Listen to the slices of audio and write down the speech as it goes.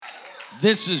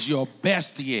This is your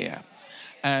best year.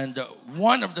 And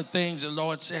one of the things the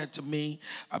Lord said to me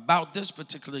about this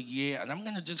particular year, and I'm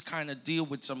going to just kind of deal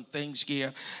with some things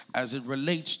here as it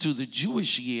relates to the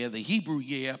Jewish year, the Hebrew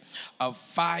year of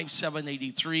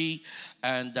 5783,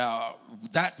 and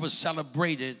that was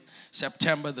celebrated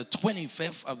September the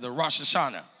 25th of the Rosh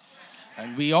Hashanah.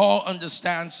 And we all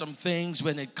understand some things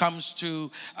when it comes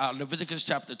to Leviticus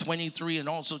chapter 23 and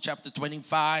also chapter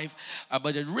 25.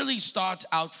 But it really starts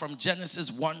out from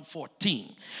Genesis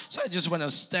 1:14. So I just want to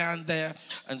stand there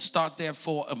and start there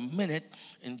for a minute.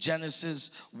 In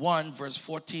Genesis 1 verse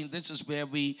 14, this is where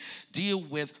we deal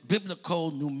with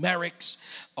biblical numerics,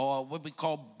 or what we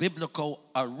call biblical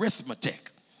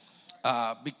arithmetic.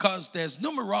 Because there's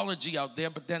numerology out there,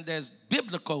 but then there's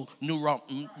biblical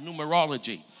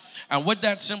numerology. And what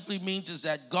that simply means is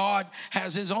that God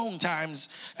has his own times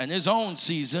and his own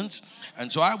seasons.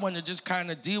 And so I want to just kind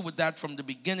of deal with that from the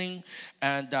beginning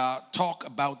and talk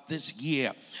about this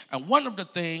year. And one of the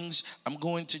things, I'm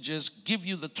going to just give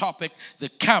you the topic, the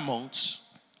camels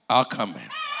are coming.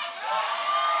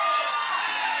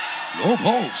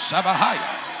 Lobo Sabahaya.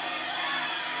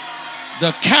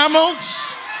 The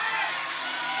camels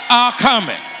are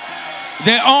coming.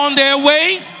 They're on their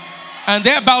way. And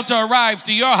they're about to arrive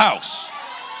to your house.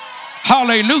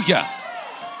 Hallelujah.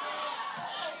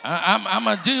 I'm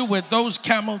going to deal with those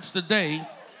camels today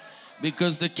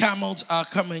because the camels are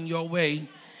coming your way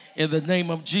in the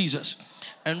name of Jesus.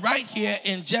 And right here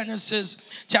in Genesis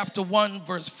chapter 1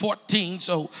 verse 14.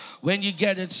 So when you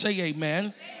get it, say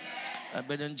amen.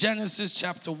 But in Genesis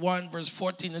chapter 1 verse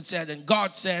 14 it said, and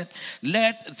God said,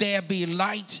 let there be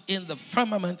lights in the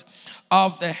firmament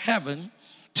of the heaven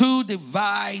to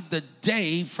divide the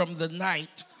day from the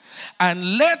night,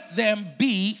 and let them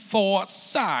be for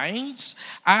signs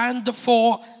and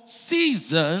for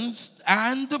seasons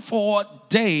and for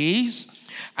days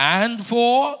and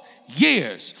for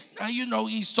years. Now, you know,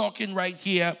 he's talking right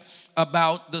here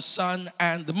about the sun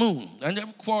and the moon. And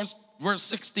of course, verse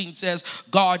 16 says,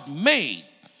 God made.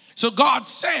 So God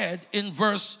said in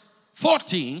verse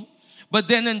 14, but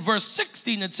then in verse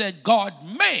 16 it said, God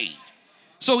made.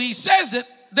 So he says it,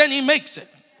 then he makes it.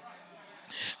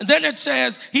 And then it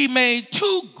says he made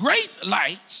two great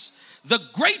lights, the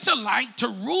greater light to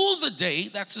rule the day,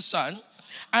 that's the sun,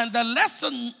 and the lesser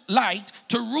light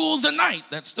to rule the night,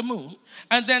 that's the moon.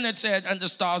 And then it said, and the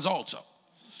stars also.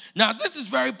 Now this is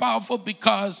very powerful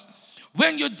because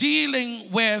when you're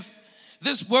dealing with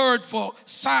this word for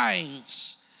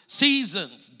signs,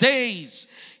 seasons, days,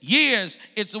 years,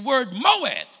 it's the word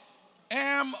moed,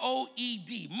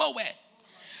 M-O-E-D, moed.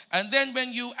 And then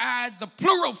when you add the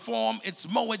plural form, it's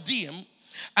moedim,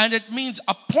 and it means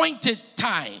appointed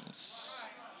times,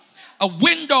 a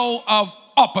window of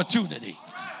opportunity.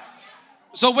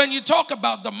 So when you talk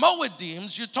about the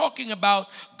moedims, you're talking about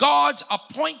God's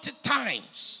appointed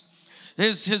times,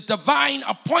 his divine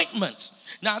appointments.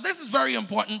 Now, this is very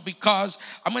important because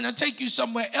I'm going to take you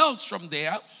somewhere else from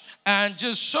there and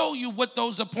just show you what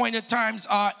those appointed times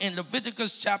are in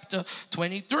Leviticus chapter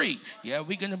 23. Yeah,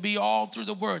 we're going to be all through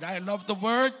the word. I love the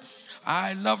word.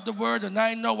 I love the word, and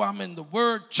I know I'm in the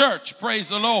word church. Praise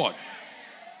the Lord.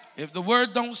 If the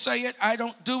word don't say it, I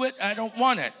don't do it. I don't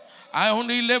want it. I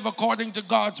only live according to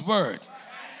God's word.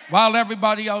 While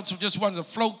everybody else just wants to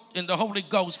float in the Holy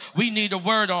Ghost, we need a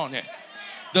word on it.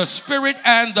 The spirit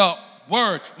and the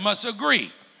word must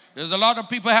agree. There's a lot of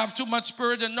people have too much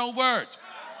spirit and no word.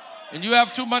 And you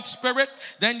have too much spirit,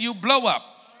 then you blow up.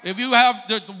 If you have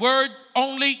the word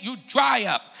only, you dry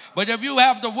up. But if you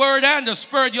have the word and the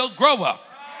spirit, you'll grow up.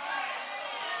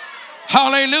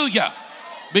 Hallelujah.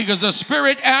 Because the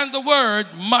spirit and the word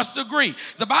must agree.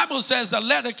 The Bible says the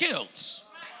letter kills,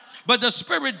 but the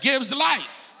spirit gives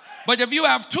life. But if you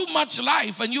have too much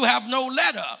life and you have no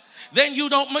letter, then you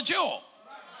don't mature.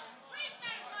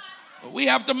 We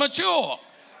have to mature.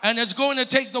 And it's going to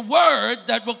take the word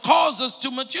that will cause us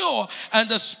to mature, and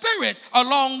the spirit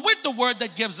along with the word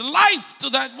that gives life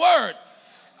to that word.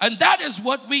 And that is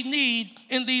what we need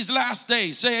in these last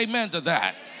days. Say amen to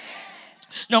that.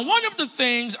 Now, one of the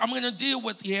things I'm going to deal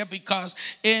with here, because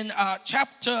in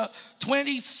chapter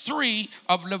 23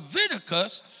 of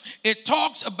Leviticus, it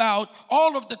talks about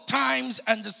all of the times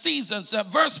and the seasons.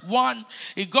 Verse 1,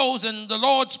 it goes, and the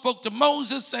Lord spoke to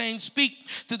Moses, saying, speak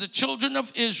to the children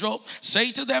of Israel,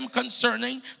 say to them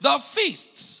concerning the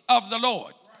feasts of the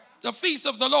Lord. The feasts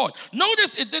of the Lord.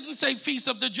 Notice it didn't say feast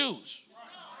of the Jews.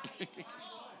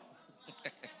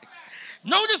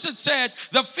 Notice it said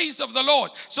the feast of the Lord.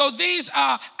 So these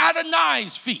are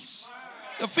Adonai's feasts,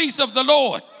 the feast of the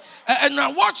Lord. And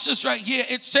now watch this right here.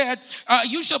 It said,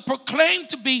 you shall proclaim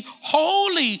to be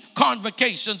holy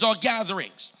convocations or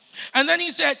gatherings. And then he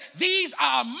said, these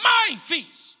are my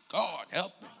feasts. God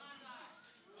help me.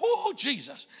 Oh,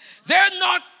 Jesus. They're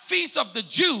not feasts of the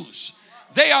Jews.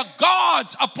 They are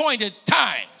God's appointed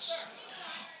times.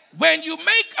 When you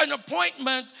make an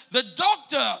appointment, the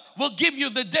doctor will give you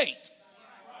the date.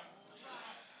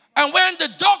 And when the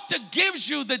doctor gives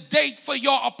you the date for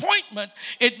your appointment,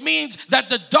 it means that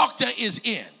the doctor is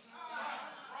in.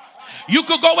 You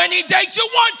could go any date you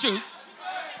want to,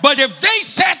 but if they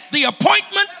set the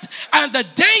appointment and the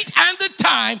date and the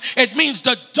time, it means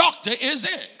the doctor is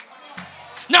in.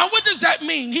 Now, what does that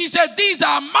mean? He said, these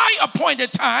are my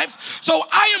appointed times, so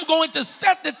I am going to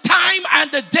set the time and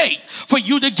the date for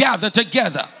you to gather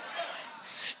together.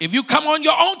 If you come on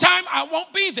your own time, I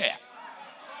won't be there.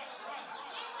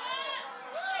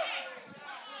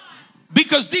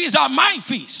 Because these are my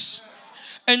feasts.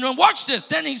 And then watch this.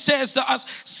 Then he says to us,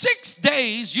 6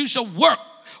 days you shall work.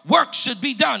 Work should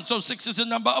be done. So 6 is the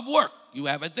number of work. You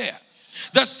have it there.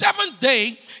 The 7th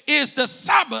day is the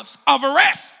Sabbath of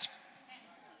rest.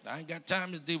 I ain't got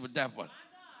time to deal with that one.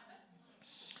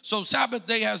 So Sabbath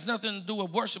day has nothing to do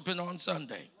with worshiping on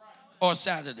Sunday or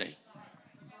Saturday.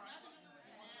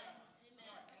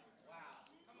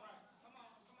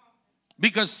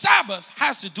 Because Sabbath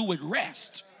has to do with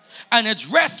rest. And it's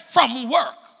rest from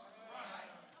work.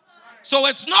 So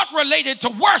it's not related to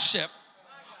worship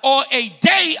or a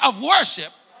day of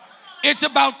worship. It's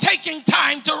about taking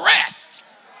time to rest.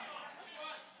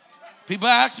 People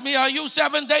ask me, are you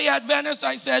Seventh-day Adventist?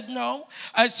 I said, no.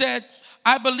 I said,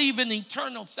 I believe in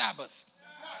eternal Sabbath.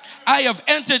 I have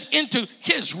entered into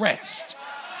his rest.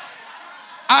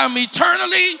 I am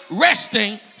eternally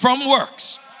resting from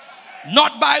works.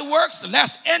 Not by works,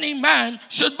 lest any man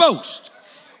should boast.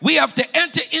 We have to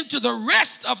enter into the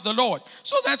rest of the Lord.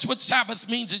 So that's what Sabbath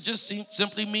means. It just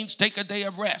simply means take a day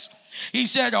of rest. He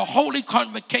said, a holy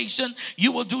convocation,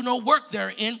 you will do no work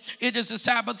therein. It is the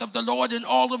Sabbath of the Lord in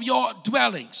all of your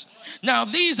dwellings. Now,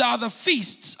 these are the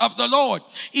feasts of the Lord,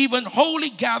 even holy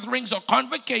gatherings or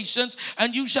convocations,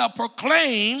 and you shall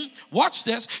proclaim, watch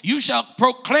this, you shall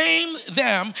proclaim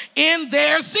them in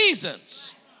their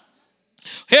seasons.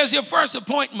 Here's your first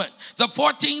appointment. The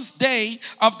 14th day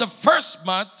of the first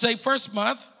month. Say first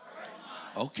month.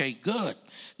 Okay, good.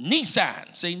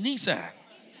 Nisan. Say Nisan.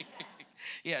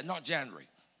 Yeah, not January.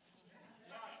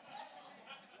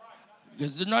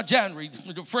 Because not January.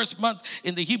 The first month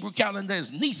in the Hebrew calendar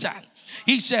is Nisan.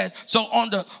 He said, so on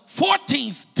the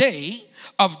 14th day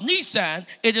of Nisan,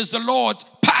 it is the Lord's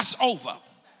Passover.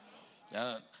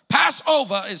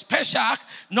 Passover is Pesach,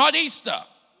 not Easter.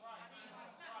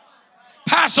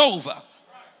 Passover.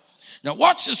 Now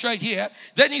watch this right here.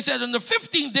 Then he said, on the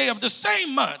 15th day of the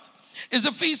same month is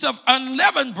the feast of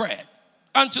unleavened bread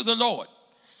unto the Lord.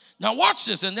 Now watch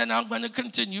this, and then I'm going to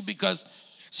continue because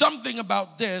something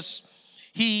about this,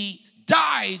 he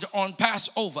died on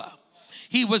Passover.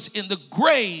 He was in the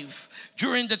grave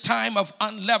during the time of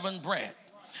unleavened bread.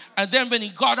 And then when he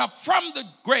got up from the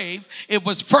grave, it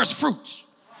was first fruits.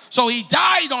 So he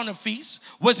died on a feast,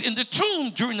 was in the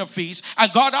tomb during the feast,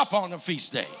 and got up on a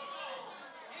feast day.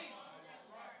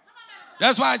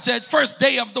 That's why I said first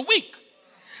day of the week.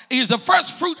 He is the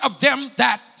first fruit of them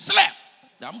that slept.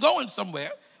 Now I'm going somewhere.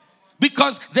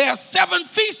 Because there are 7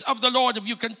 feasts of the Lord. If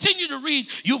you continue to read,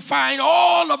 you find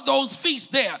all of those feasts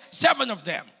there. 7 of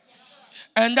them.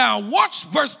 And now watch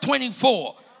verse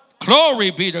 24.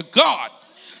 Glory be to God.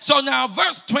 So now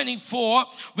verse 24,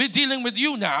 we're dealing with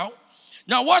you now.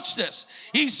 Now watch this.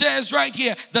 He says right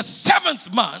here, the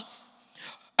 7th month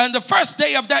and the first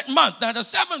day of that month. Now the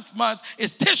 7th month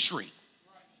is Tishri.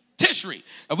 Tishri.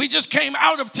 And we just came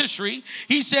out of Tishri.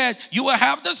 He said, you will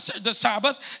have the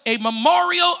Sabbath, a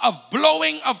memorial of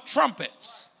blowing of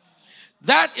trumpets.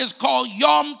 That is called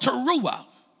Yom Teruah.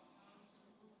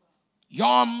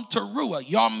 Yom Teruah.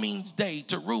 Yom means day.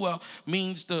 Teruah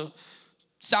means the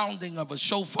sounding of a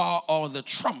shofar or the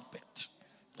trumpet.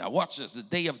 Now watch this, the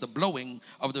day of the blowing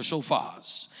of the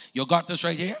shofars. You got this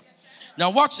right here?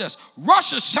 Now watch this.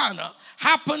 Rosh Hashanah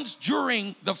happens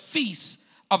during the feast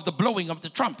of the blowing of the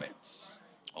trumpets.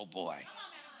 Oh boy.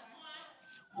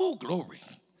 Oh, glory.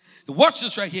 Watch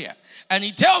this right here. And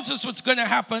he tells us what's going to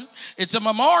happen. It's a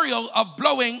memorial of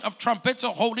blowing of trumpets, a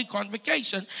holy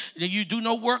convocation. You do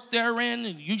no work therein,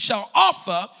 and you shall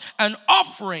offer an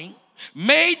offering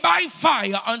made by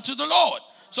fire unto the Lord.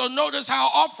 So notice how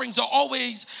offerings are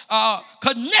always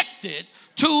connected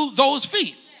to those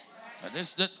feasts.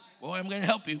 Boy, I'm going to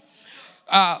help you.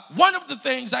 One of the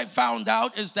things I found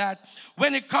out is that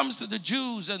when it comes to the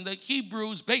Jews and the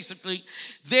Hebrews, basically,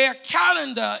 their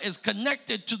calendar is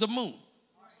connected to the moon,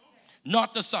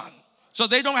 not the sun. So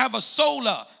they don't have a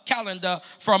solar calendar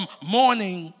from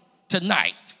morning to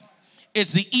night.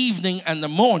 it's the evening and the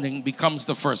morning becomes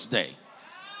the first day.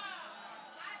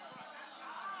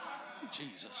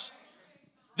 Jesus.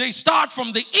 They start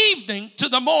from the evening to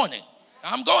the morning.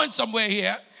 I'm going somewhere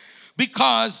here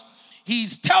because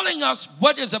he's telling us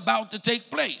what is about to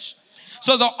take place.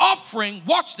 So the offering,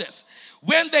 watch this.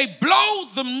 When they blow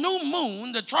the new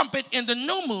moon, the trumpet in the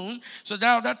new moon, so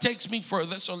now that takes me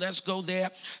further, so let's go there.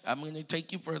 I'm going to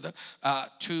take you further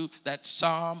to that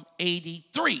Psalm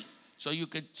 83. So you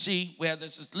could see where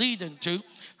this is leading to,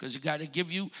 because you got to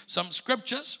give you some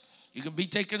scriptures. You can be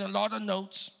taking a lot of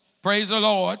notes. Praise the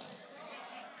Lord.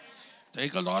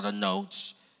 Take a lot of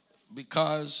notes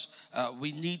because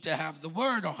we need to have the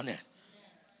word on it.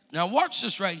 Now watch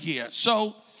this right here.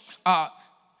 So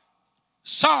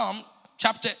Psalm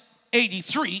chapter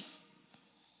 83.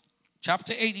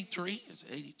 Chapter 83. Is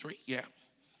it 83? Yeah.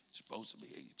 It's supposed to be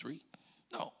 83.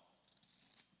 No.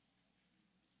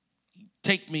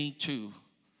 Take me to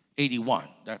 81.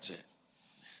 That's it.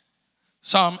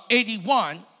 Psalm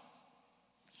 81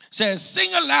 says,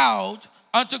 sing aloud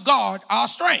unto God our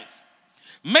strength.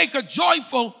 Make a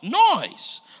joyful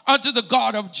noise unto the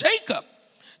God of Jacob.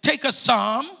 Take a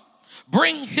psalm,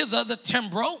 bring hither the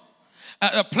timbrel,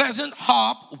 a pleasant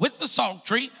harp with the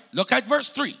psaltery. Look at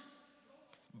verse 3.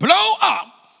 Blow up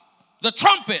the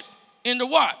trumpet in the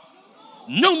what?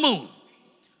 New moon.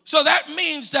 So that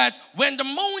means that when the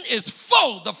moon is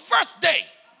full, the first day,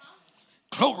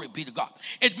 glory be to God,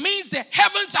 it means the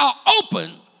heavens are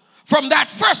open from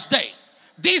that first day.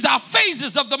 These are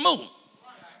phases of the moon.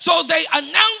 So they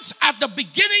announce at the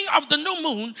beginning of the new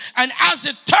moon, and as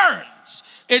it turns,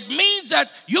 it means that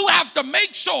you have to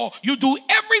make sure you do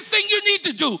everything you need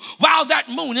to do while that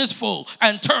moon is full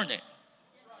and turning.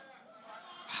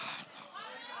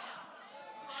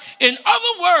 In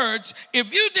other words,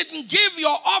 if you didn't give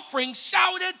your offering,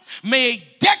 shouted, made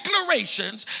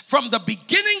declarations from the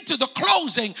beginning to the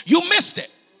closing, you missed it.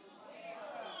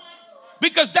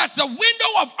 Because that's a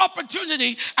window of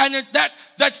opportunity, and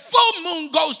that full moon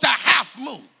goes to half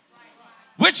moon,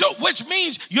 which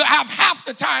means you have half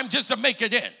the time just to make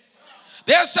it in.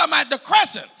 There's some at the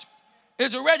crescent.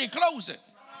 It's already closing.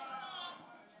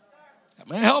 I'm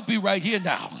going to help you right here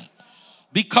now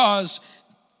because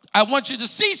I want you to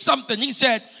see something. He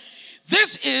said,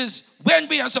 this is when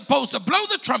we are supposed to blow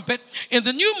the trumpet in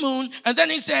the new moon. And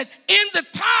then he said, in the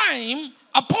time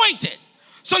appointed.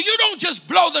 So you don't just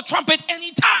blow the trumpet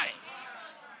anytime.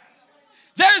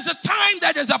 There is a time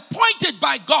that is appointed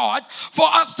by God for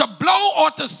us to blow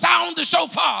or to sound the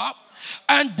shofar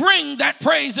and bring that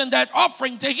praise and that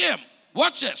offering to him.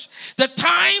 Watch this. The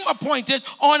time appointed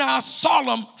on our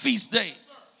solemn feast day.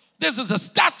 This is a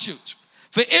statute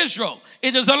for Israel.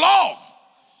 It is a law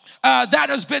that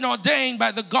has been ordained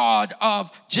by the God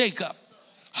of Jacob.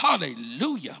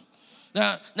 Hallelujah.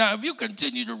 Now, if you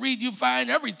continue to read, you find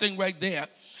everything right there.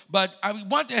 But I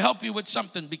want to help you with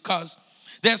something because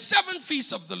there are 7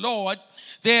 feasts of the Lord.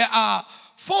 There are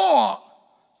 4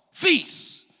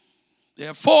 feasts.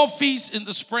 There are 4 feasts in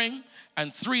the spring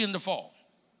and 3 in the fall.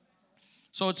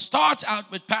 So it starts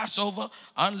out with Passover,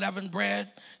 unleavened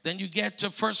bread. Then you get to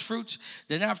first fruits.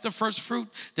 Then after first fruit,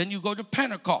 then you go to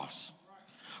Pentecost,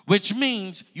 which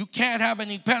means you can't have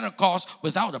any Pentecost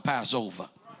without a Passover.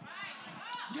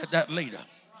 Get that later.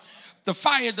 The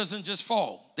fire doesn't just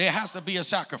fall. There has to be a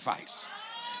sacrifice.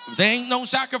 If there ain't no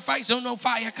sacrifice, there's no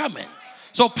fire coming.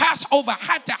 So Passover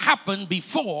had to happen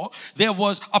before there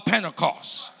was a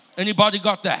Pentecost. Anybody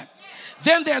got that?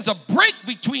 Then there's a break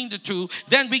between the two.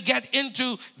 Then we get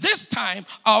into this time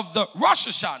of the Rosh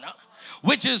Hashanah,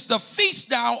 which is the feast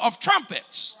now of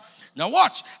trumpets. Now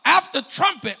watch. After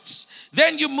trumpets,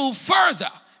 then you move further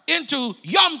into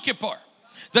Yom Kippur,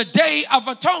 the Day of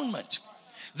Atonement.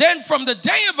 Then from the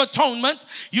Day of Atonement,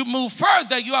 you move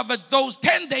further. You have those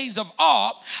 10 days of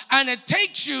awe, and it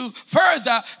takes you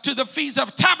further to the Feast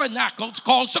of Tabernacles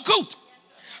called Sukkot.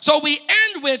 So we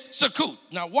end with Sukkot.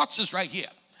 Now watch this right here.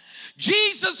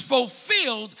 Jesus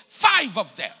fulfilled 5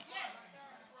 of them.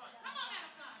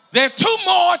 There are 2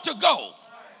 more to go.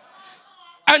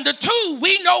 And the 2,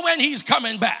 we know when he's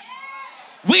coming back.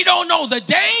 We don't know the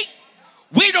day,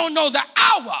 we don't know the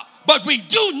hour, but we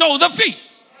do know the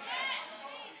feast.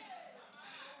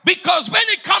 Because when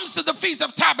it comes to the Feast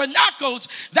of Tabernacles,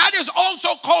 that is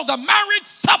also called the marriage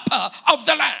supper of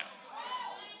the Lamb.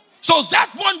 So that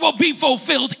one will be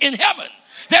fulfilled in heaven.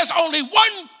 There's only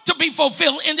one to be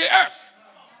fulfilled in the earth.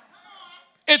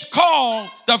 It's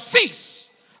called the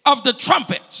Feast of the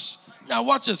Trumpets. Now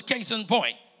watch this, case in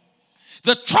point.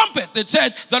 The trumpet that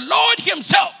said, the Lord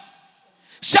himself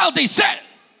shall descend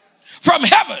from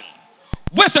heaven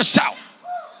with a shout.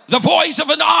 The voice of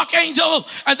an archangel,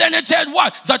 and then it said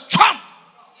what? The trump.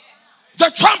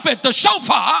 the trumpet, the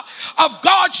shofar of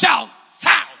God shall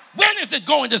sound. When is it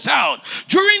going to sound?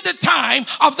 During the time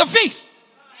of the feast.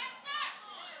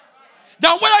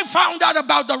 Now, what I found out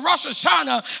about the Rosh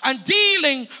Hashanah and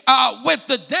dealing with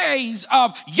the days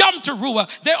of Yom Teruah,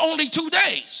 they're only 2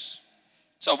 days.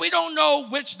 So we don't know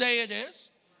which day it is.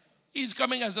 He's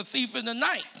coming as a thief in the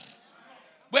night.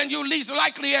 When you least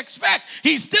likely expect,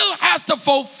 he still has to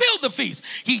fulfill the feast.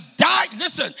 He died,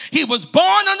 listen, he was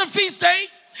born on the feast day.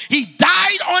 He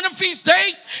died on a feast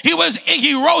day.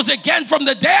 He rose again from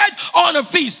the dead on a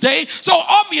feast day. So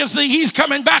obviously he's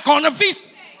coming back on a feast.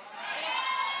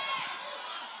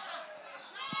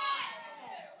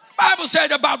 The Bible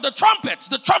said about the trumpets,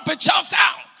 the trumpet shall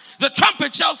sound. The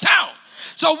trumpet shall sound.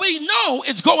 So we know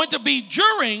it's going to be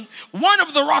during one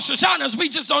of the Rosh Hashanahs. We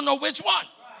just don't know which one.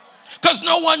 Because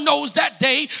no one knows that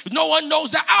day, no one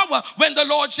knows the hour when the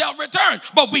Lord shall return.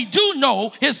 But we do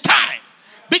know his time,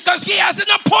 because he has an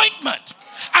appointment,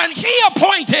 and he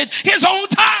appointed his own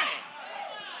time.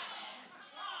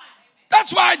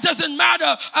 That's why it doesn't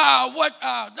matter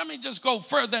let me just go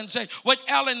further and say what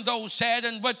Ellen Doe said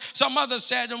and what some others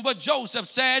said and what Joseph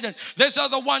said and this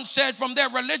other one said from their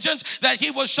religions, that he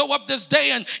will show up this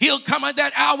day and he'll come at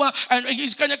that hour and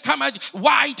he's going to come at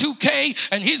Y2K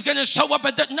and he's going to show up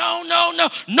at that. No.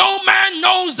 No man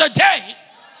knows the day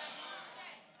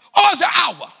or the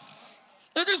hour.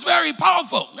 It is very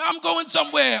powerful. Now I'm going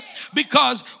somewhere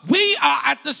because we are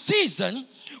at the season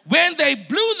when they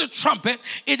blew the trumpet.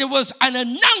 It was an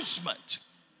announcement.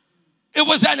 It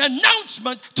was an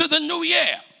announcement to the new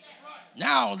year.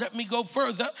 Now let me go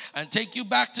further and take you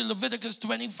back to Leviticus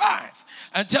 25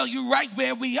 and tell you right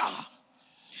where we are.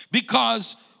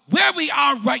 Because where we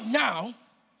are right now,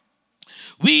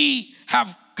 we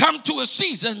have come to a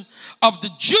season of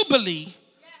the Jubilee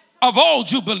of all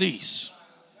Jubilees.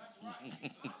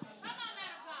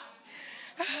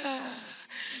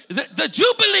 The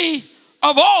Jubilee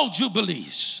of all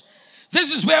Jubilees.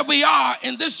 This is where we are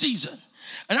in this season.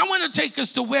 And I want to take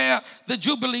us to where the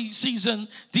Jubilee season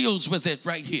deals with it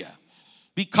right here.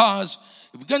 Because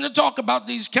if we're going to talk about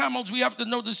these camels, we have to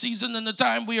know the season and the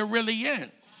time we are really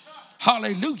in.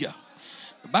 Hallelujah.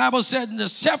 The Bible said in the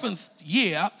 7th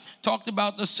year, talked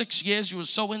about the 6 years you will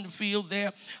sow in the field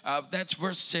there. That's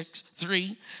verse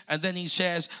 3. And then he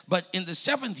says, but in the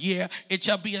 7th year, it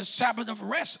shall be a Sabbath of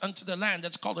rest unto the land.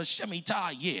 That's called a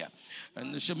Shemitah year.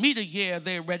 And the Shemitah year,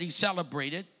 they already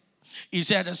celebrated. He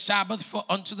said, a Sabbath for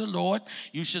unto the Lord.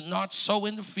 You should not sow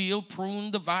in the field,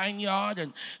 prune the vineyard,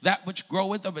 and that which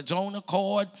groweth of its own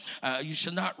accord. You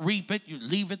should not reap it. You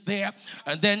leave it there.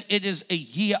 And then it is a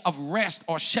year of rest,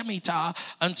 or Shemitah,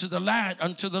 unto the land,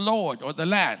 unto the Lord, or the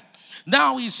land.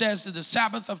 Now he says that the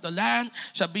Sabbath of the land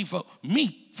shall be for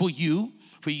meat for you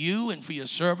and for your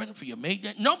servant, for your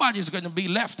maid. Nobody's going to be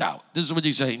left out. This is what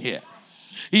he's saying here.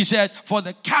 He said, for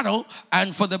the cattle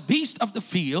and for the beast of the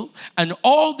field and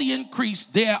all the increase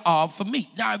thereof for meat.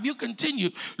 Now, if you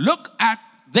continue, look at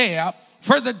there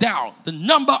further down, the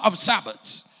number of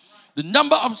Sabbaths. The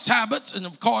number of Sabbaths, and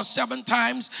of course, 7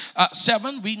 times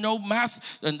 7, we know math,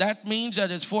 and that means that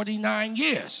it's 49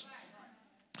 years.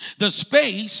 The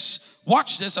space,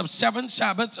 watch this, of 7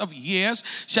 Sabbaths of years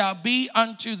shall be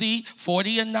unto thee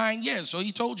 40 and 9 years. So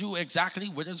he told you exactly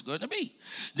what it's going to be.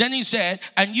 Then he said,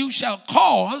 and you shall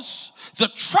cause the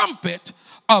trumpet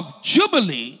of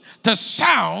Jubilee to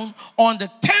sound on the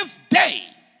 10th day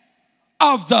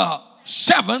of the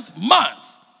 7th month.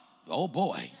 Oh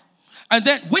boy. And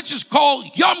then, which is called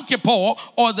Yom Kippur,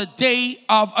 or the Day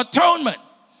of Atonement.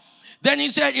 Then he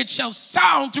said, it shall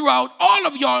sound throughout all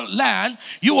of your land.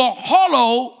 You will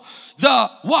hollow the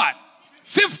what?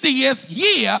 50th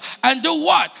year and do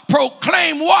what?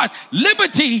 Proclaim what?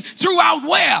 Liberty throughout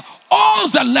where? All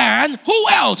the land. Who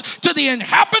else? To the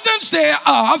inhabitants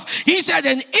thereof. He said,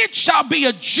 and it shall be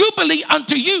a jubilee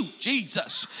unto you.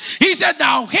 Jesus. He said,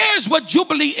 now here's what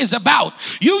jubilee is about.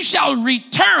 You shall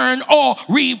return or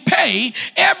repay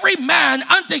every man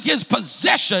unto his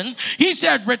possession. He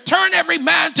said, return every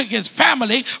man to his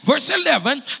family. Verse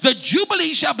 11, the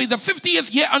jubilee shall be the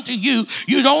 50th year unto you.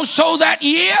 You don't sow that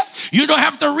year. You don't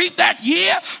have to reap that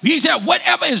year. He said,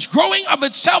 whatever is growing of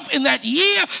itself in that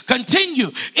year, continue.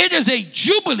 It is a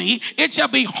jubilee. It shall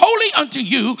be holy unto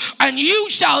you, and you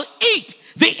shall eat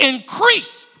the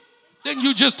increase. Didn't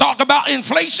you just talk about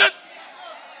inflation?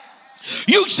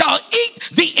 You shall eat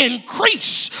the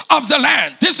increase of the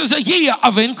land. This is a year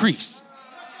of increase.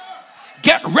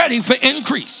 Get ready for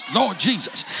increase, Lord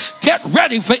Jesus. Get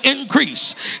ready for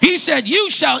increase. He said, you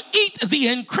shall eat the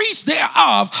increase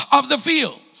thereof of the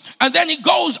field. And then he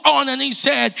goes on and he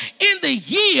said, in the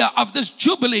year of this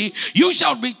Jubilee, you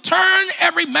shall return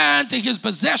every man to his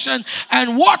possession.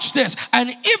 And watch this. And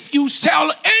if you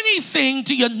sell anything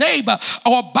to your neighbor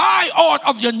or buy aught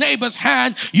of your neighbor's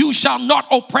hand, you shall not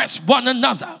oppress one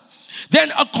another.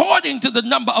 Then according to the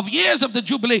number of years of the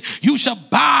Jubilee, you shall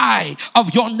buy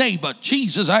of your neighbor.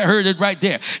 Jesus, I heard it right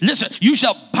there. Listen, you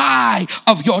shall buy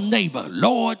of your neighbor.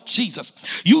 Lord Jesus,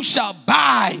 you shall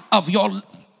buy of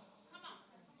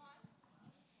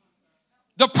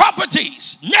the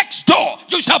properties next door.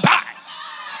 You shall buy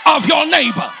of your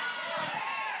neighbor.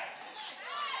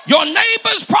 Your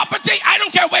neighbor's property, I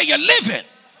don't care where you live in.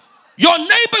 Your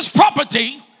neighbor's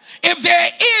property, if there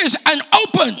is an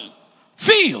open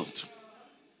field,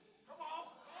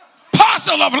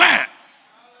 parcel of land.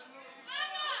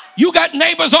 You got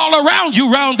neighbors all around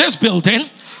you around this building.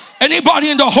 Anybody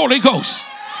in the Holy Ghost?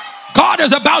 God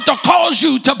is about to cause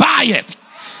you to buy it.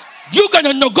 You're going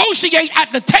to negotiate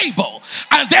at the table,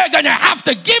 and they're going to have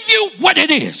to give you what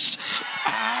it is.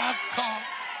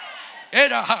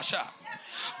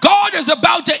 God is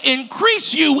about to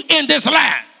increase you in this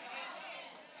land,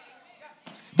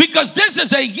 because this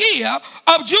is a year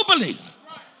of Jubilee.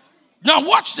 Now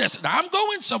watch this. Now I'm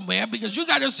going somewhere, because you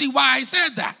got to see why I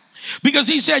said that. Because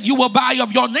he said you will buy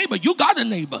of your neighbor. You got a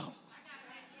neighbor.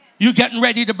 You're getting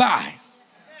ready to buy.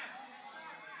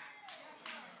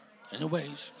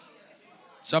 Anyways,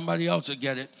 somebody else will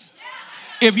get it.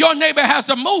 If your neighbor has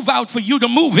to move out for you to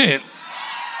move in.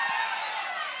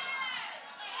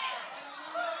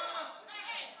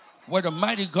 What a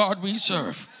mighty God we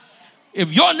serve.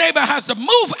 If your neighbor has to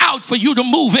move out for you to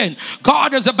move in,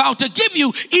 God is about to give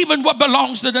you even what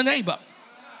belongs to the neighbor.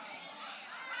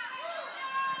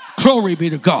 Glory be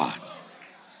to God.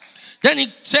 Then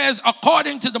he says,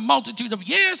 according to the multitude of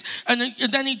years, and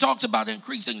then he talks about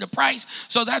increasing the price.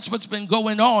 So that's what's been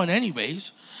going on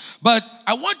anyways. But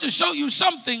I want to show you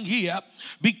something here,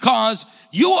 because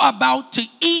you are about to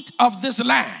eat of this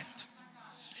land.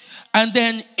 And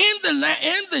then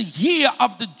in the year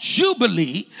of the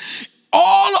Jubilee,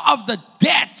 all of the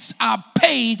debts are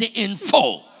paid in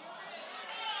full.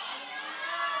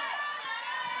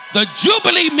 The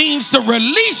Jubilee means to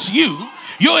release you.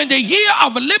 You're in the year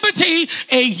of liberty,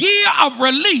 a year of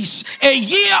release, a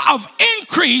year of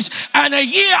increase, and a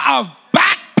year of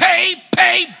back pay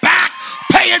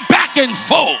it back in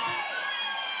full.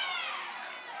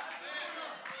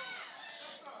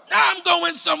 Now I'm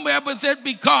going somewhere with it,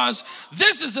 because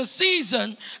this is a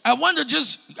season.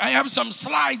 I have some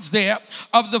slides there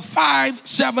of the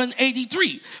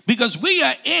 5-7-83, because we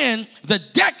are in the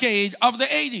decade of the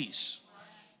 80s.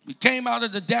 We came out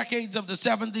of the decades of the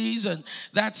 70s, and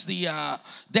that's the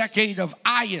decade of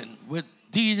iron, with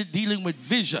dealing with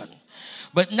vision.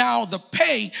 But now the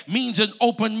pay means an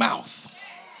open mouth.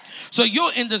 So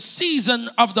you're in the season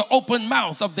of the open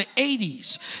mouth of the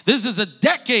 80s. This is a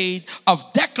decade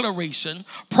of declaration,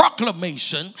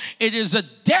 proclamation. It is a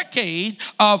decade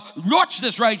of, watch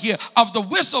this right here, of the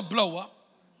whistleblower.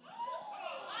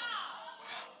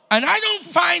 And I don't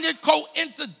find it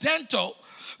coincidental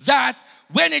that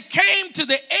when it came to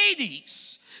the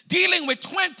 80s, dealing with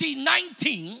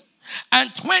 2019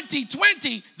 and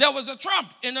 2020, there was a Trump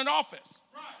in an office.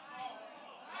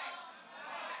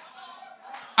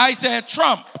 I said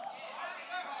Trump.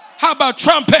 How about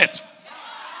trumpet?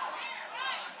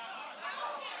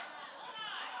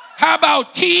 How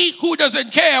about he who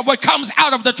doesn't care what comes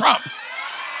out of the trump?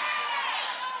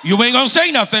 You ain't gonna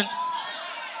say nothing.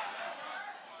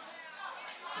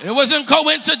 It wasn't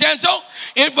coincidental.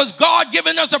 It was God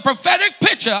giving us a prophetic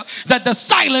picture that the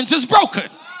silence is broken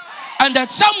and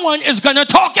that someone is going to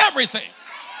talk everything.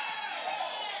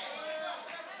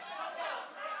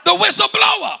 The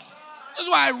whistleblower. That's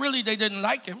why they didn't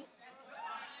like him.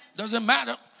 Doesn't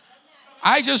matter.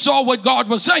 I just saw what God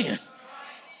was saying.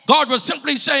 God was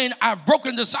simply saying, I've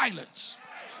broken the silence.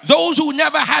 Those who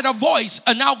never had a voice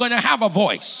are now going to have a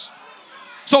voice.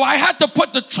 So I had to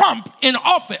put the trump in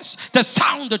office to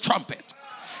sound the trumpet,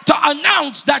 to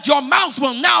announce that your mouth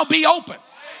will now be open.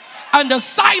 And the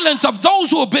silence of those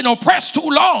who have been oppressed too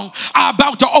long are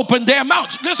about to open their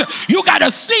mouths. Listen, you got to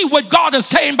see what God is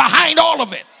saying behind all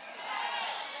of it.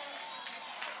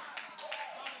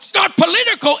 It's not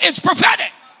political, it's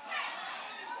prophetic.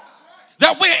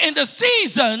 That we're in the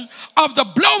season of the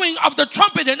blowing of the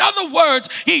trumpet. In other words,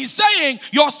 he's saying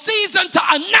your season to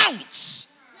announce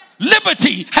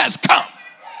liberty has come.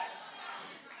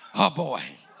 Oh boy.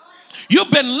 You've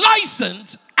been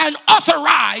licensed and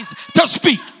authorized to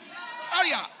speak. Oh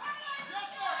yeah.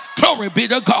 Glory be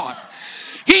to God.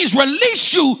 He's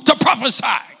released you to prophesy.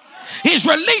 He's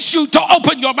released you to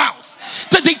open your mouth,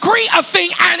 to decree a thing,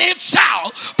 and it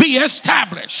shall be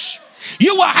established.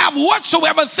 You will have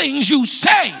whatsoever things you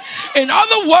say. In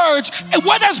other words,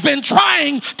 what has been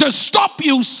trying to stop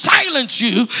you, silence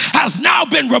you, has now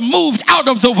been removed out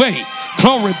of the way.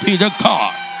 Glory be to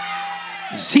God.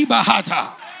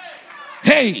 Zibahata.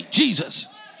 Hey, Jesus.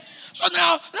 So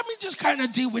now, let me just kind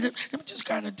of deal with it. Just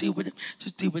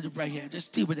deal with it right here.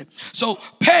 Just deal with it. So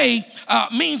pay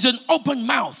means an open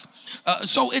mouth.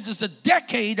 So it is a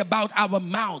decade about our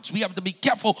mouths. We have to be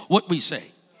careful what we say.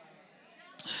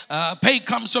 Pay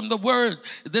comes from the word,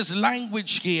 this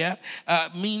language here,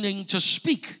 meaning to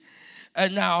speak.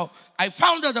 And now, I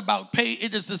found out about pay.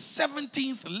 It is the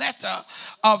 17th letter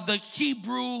of the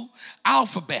Hebrew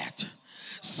alphabet.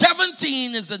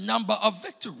 17 is a number of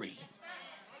victory.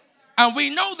 And we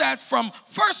know that from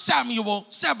 1 Samuel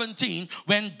 17,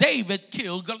 when David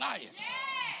killed Goliath.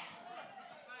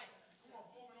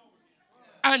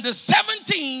 And the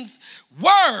 17th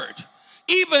word,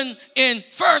 even in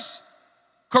 1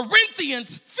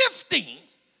 Corinthians 15,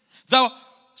 the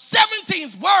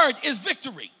 17th word is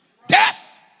victory.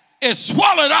 Death is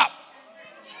swallowed up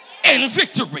in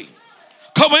victory.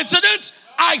 Coincidence?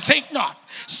 I think not.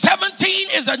 17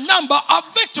 is a number of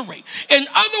victory. In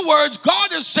other words,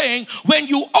 God is saying when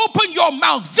you open your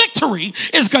mouth, victory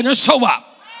is going to show up.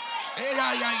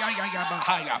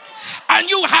 And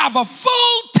you have a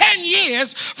full 10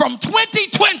 years from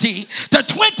 2020 to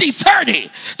 2030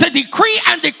 to decree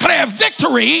and declare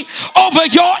victory over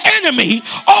your enemy,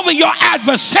 over your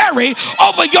adversary,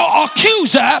 over your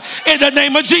accuser in the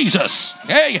name of Jesus.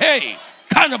 Hey,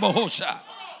 Kanabahosha.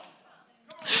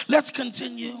 Let's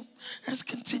continue.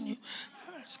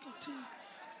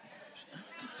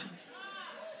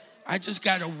 I just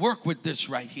got to work with this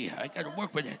right here. I got to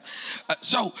work with it.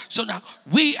 So now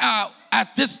we are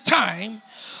at this time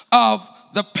of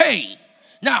the pay.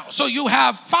 Now, so you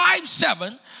have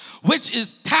 5-7, which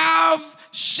is Tav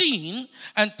Sheen,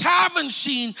 and Tav and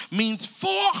Sheen means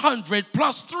 400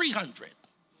 plus 300.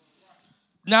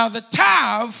 Now the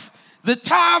Tav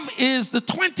is the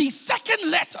 22nd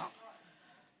letter.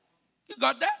 You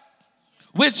got that?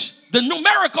 Which the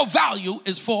numerical value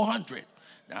is 400.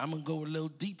 Now I'm going to go a little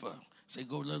deeper. Say,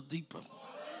 go a little deeper.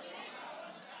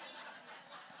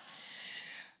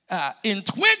 In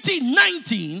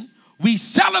 2019, we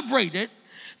celebrated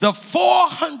the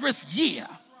 400th year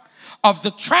of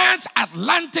the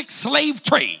transatlantic slave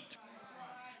trade.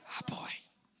 Oh, boy.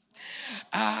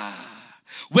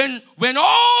 When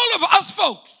all of us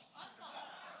folks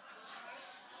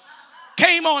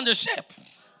came on the ship,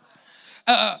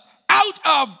 out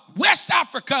of West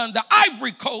Africa and the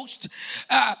Ivory Coast,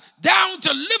 down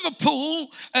to Liverpool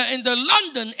in the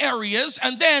London areas,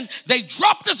 and then they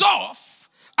dropped us off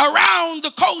around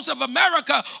the coast of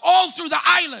America, all through the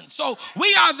island. So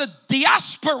we are the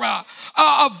diaspora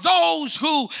of those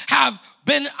who have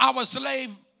been our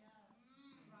slave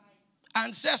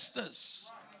ancestors.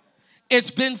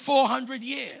 It's been 400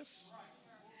 years.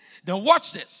 Now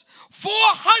watch this.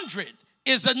 400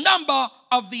 is the number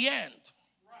of the end.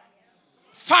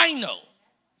 Final.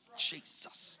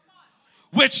 Jesus.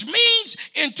 Which means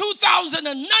in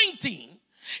 2019,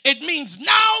 it means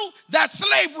now that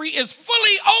slavery is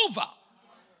fully over.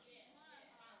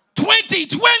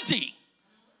 2020,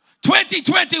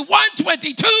 2021,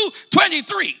 22,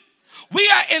 23.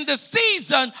 We are in the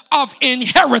season of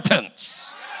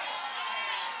inheritance.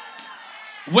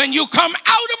 When you come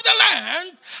out of the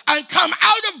land and come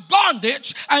out of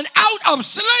bondage and out of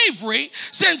slavery,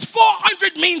 since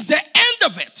 400 means the end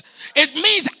of it, it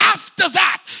means after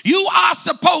that, you are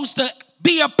supposed to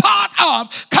be a part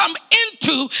of, come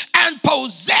into, and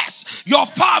possess your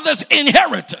father's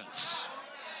inheritance.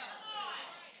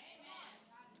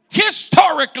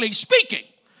 Historically speaking,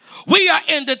 we are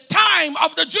in the time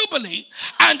of the Jubilee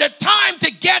and the time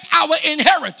to get our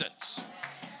inheritance.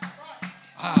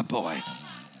 Ah, boy.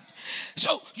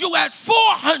 So you had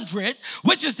 400,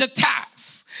 which is the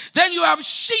Tav. Then you have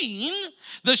Sheen.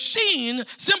 The Sheen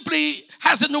simply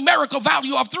has a numerical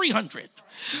value of 300.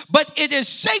 But it is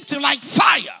shaped like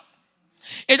fire.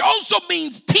 It also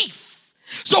means teeth.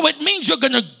 So it means you're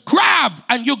going to grab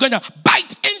and you're going to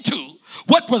bite into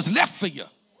what was left for you.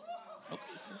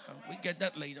 Okay, we get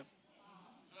that later.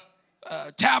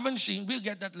 Tav and Sheen, we'll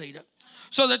get that later.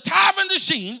 So the Tav and the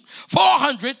Sheen,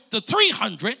 400 to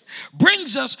 300,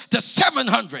 brings us to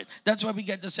 700. That's where we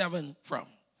get the 7 from.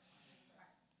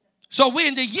 So we're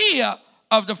in the year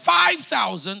of the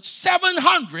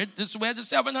 5,700. This is where the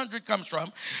 700 comes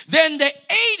from. Then the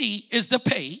 80 is the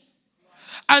pay.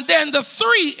 And then the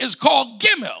 3 is called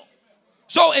Gimel.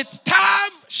 So it's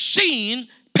Tav, Sheen,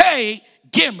 pay,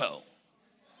 Gimel.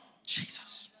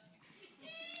 Jesus.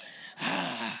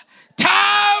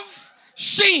 Tav,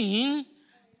 Shin,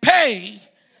 Pei,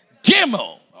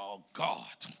 Gimel. Oh, God.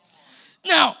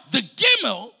 Now, the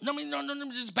Gimel, let me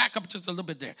just back up just a little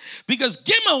bit there. Because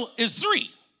Gimel is 3.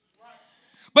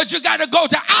 But you got to go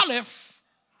to Aleph,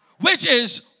 which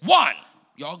is 1.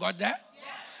 Y'all got that?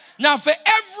 Yeah. Now, for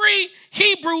every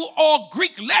Hebrew or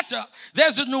Greek letter,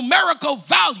 there's a numerical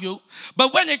value.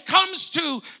 But when it comes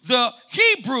to the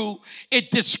Hebrew, it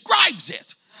describes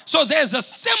it. So there's a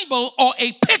symbol or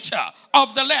a picture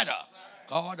of the letter.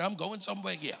 God, I'm going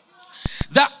somewhere here.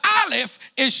 The Aleph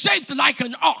is shaped like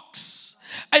an ox,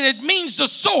 and it means the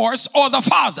source or the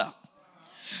father.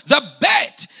 The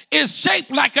Bet is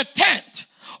shaped like a tent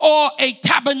or a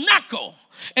tabernacle.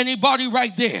 Anybody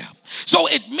right there? So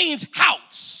it means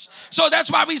house. So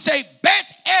that's why we say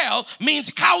Bet El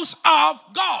means house of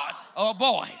God. Oh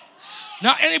boy.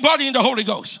 Now anybody in the Holy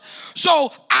Ghost?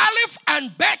 So Aleph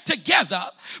and Bet together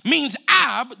means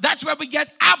Ab. That's where we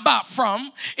get Abba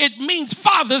from. It means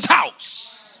father's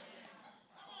house.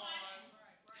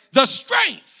 The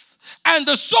strength and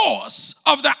the source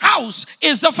of the house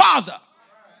is the father.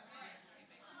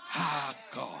 Ah,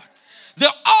 God.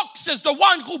 The ox is the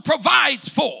one who provides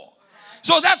for.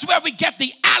 So that's where we get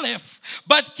the Aleph,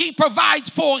 but he provides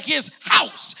for his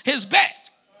house, his bed.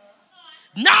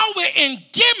 Now we're in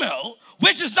Gimel,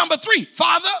 which is number 3.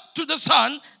 Father to the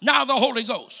Son, now the Holy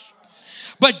Ghost.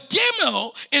 But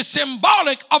Gimel is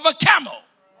symbolic of a camel.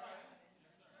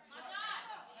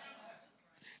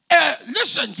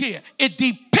 Listen here. It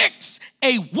depicts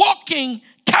a walking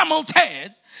camel's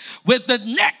head with the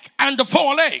neck and the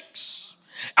 4 legs.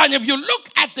 And if you look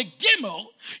at the Gimel,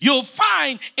 you'll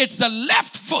find it's the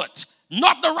left foot,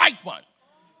 not the right one.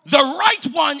 The right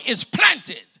one is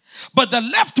planted, but the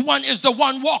left one is the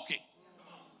one walking.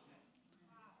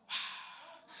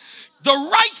 The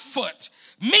right foot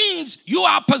means you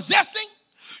are possessing.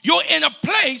 You're in a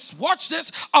place, watch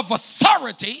this, of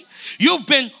authority. You've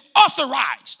been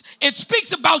authorized. It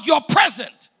speaks about your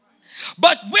present.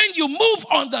 But when you move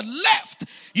on the left,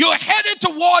 you're headed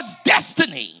towards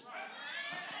destiny.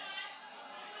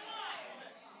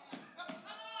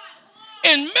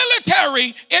 In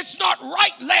military, it's not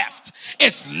right, left.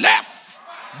 It's left,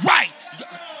 right.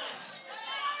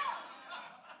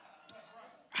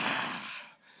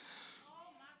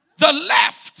 The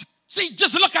left, see,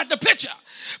 just look at the picture.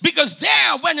 Because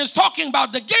there, when it's talking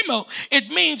about the Gimel, it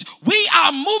means we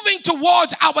are moving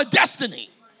towards our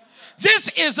destiny. This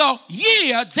is a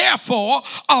year, therefore,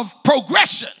 of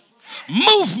progression,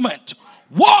 movement,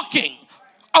 walking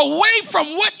away from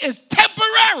what is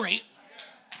temporary.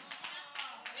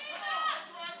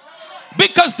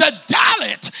 Because the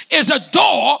Dalet is a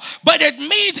door, but it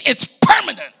means it's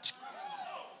permanent.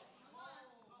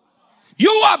 You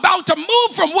are about to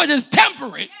move from what is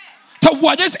temporary to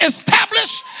what is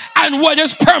established and what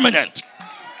is permanent.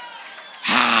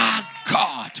 Ah,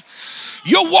 God.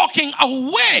 You're walking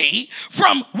away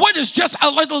from what is just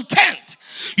a little tent.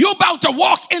 You're about to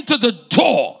walk into the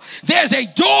door. There's a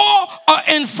door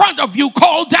in front of you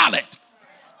called Dalet.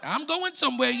 I'm going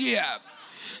somewhere here.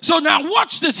 So now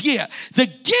watch this here. The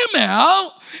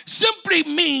Gimel simply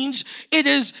means it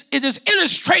is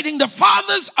illustrating the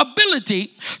father's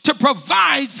ability to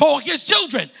provide for his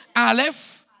children.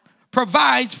 Aleph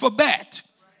provides for Bet.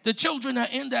 The children are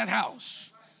in that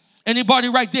house. Anybody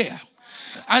right there?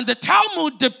 And the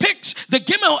Talmud depicts the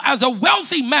Gimel as a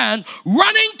wealthy man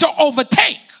running to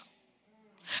overtake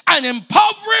an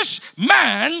impoverished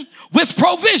man with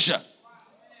provision.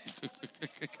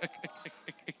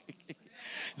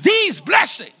 These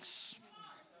blessings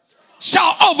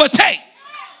shall overtake.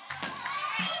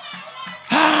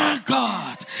 Ah,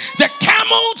 God. The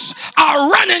camels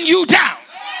are running you down.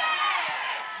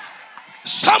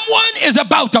 Someone is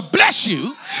about to bless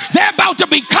you. They're about to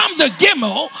become the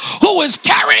Gimel who is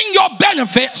carrying your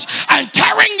benefits and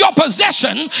carrying your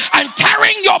possession and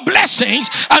carrying your blessings,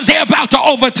 and they're about to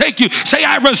overtake you. Say,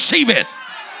 I receive it.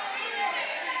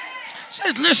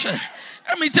 Say, listen,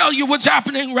 let me tell you what's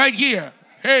happening right here.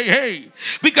 Hey.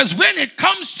 Because when it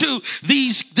comes to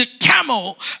the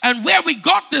camel and where we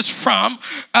got this from,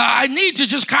 I need to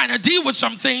just kind of deal with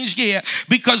some things here,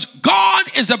 because God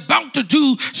is about to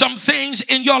do some things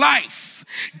in your life.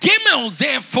 Gimel,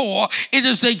 therefore, it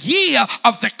is a year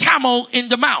of the camel in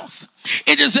the mouth.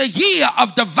 It is a year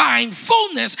of divine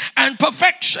fullness and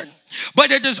perfection.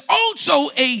 But it is also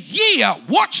a year,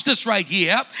 watch this right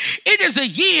here, it is a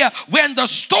year when the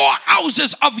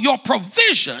storehouses of your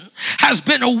provision has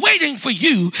been awaiting for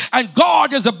you, and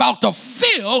God is about to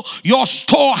fill your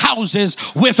storehouses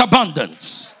with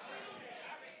abundance.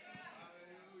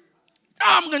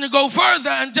 I'm going to go further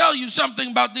and tell you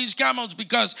something about these camels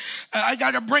because I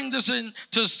got to bring this in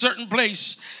to a certain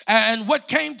place. And what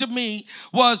came to me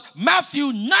was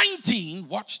Matthew 19,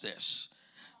 watch this,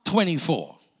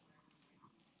 24.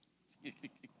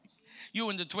 You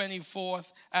in the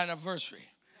 24th anniversary.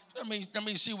 Let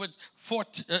me see what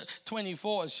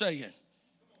 24 is saying.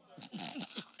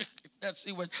 Let's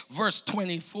see what verse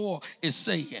 24 is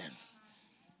saying.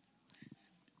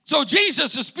 So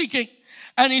Jesus is speaking,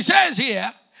 and he says here,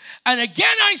 and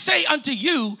again I say unto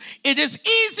you, it is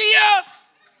easier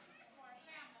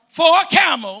for a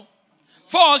camel,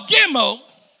 for a gimel,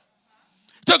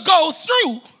 to go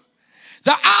through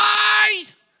the eye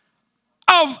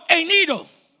of a needle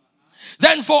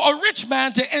than for a rich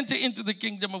man to enter into the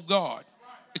kingdom of God.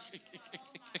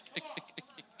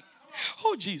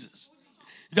 Oh, Jesus.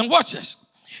 Then watch this.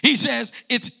 He says,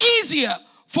 it's easier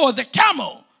for the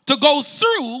camel to go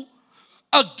through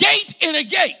a gate in a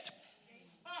gate.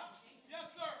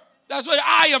 Yes, sir. That's what the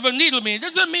eye of a needle means.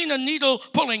 It doesn't mean a needle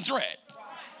pulling thread.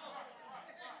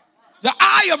 The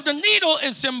eye of the needle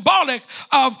is symbolic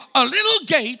of a little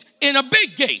gate in a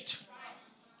big gate.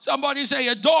 Somebody say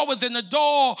a door within a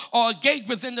door or a gate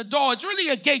within the door. It's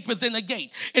really a gate within a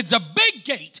gate. It's a big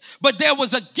gate, but there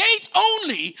was a gate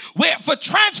only where for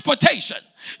transportation,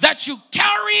 that you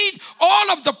carried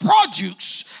all of the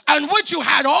produce and which you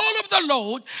had all of the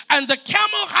load, and the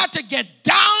camel had to get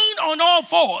down on all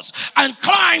fours and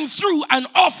climb through and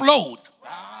offload.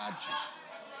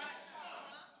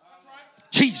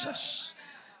 Jesus.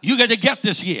 You got to get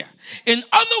this here. In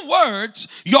other words,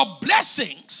 your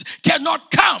blessings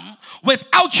cannot come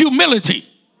without humility.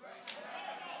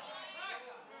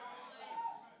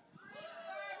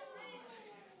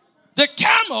 The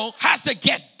camel has to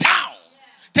get down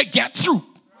to get through.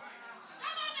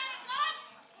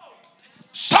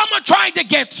 Some are trying to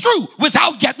get through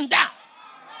without getting down.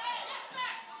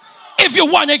 If you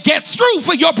want to get through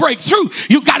for your breakthrough,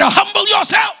 you got to humble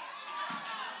yourself.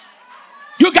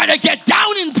 You got to get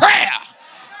down in prayer.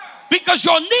 Because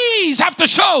your knees have to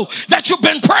show that you've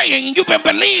been praying and you've been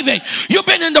believing. You've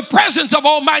been in the presence of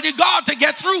Almighty God to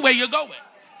get through where you're going.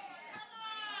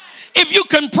 If you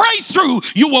can pray through,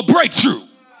 you will break through.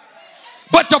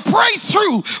 But to pray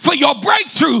through for your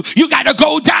breakthrough, you got to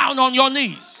go down on your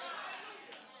knees.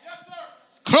 Yes, sir.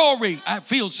 Glory. I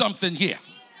feel something here.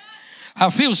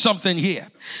 I feel something here.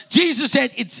 Jesus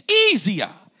said it's easier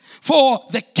for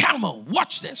the camel,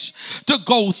 watch this, to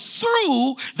go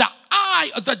through the eye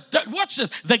of watch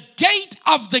this, the gate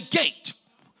of the gate,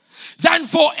 than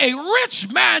for a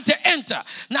rich man to enter.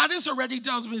 Now this already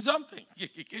tells me something.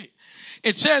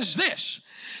 It says this,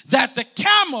 that the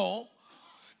camel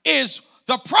is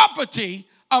the property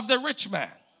of the rich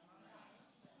man.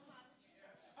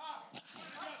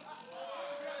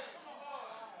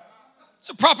 It's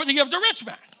the property of the rich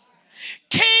man.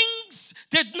 Kings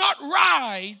did not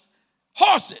ride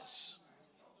horses.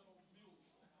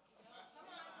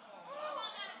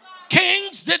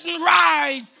 Kings didn't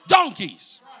ride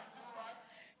donkeys.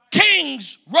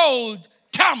 Kings rode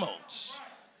camels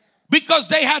because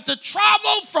they had to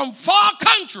travel from far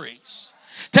countries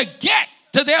to get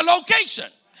to their location.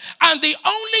 And the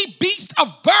only beast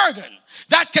of burden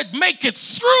that could make it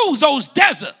through those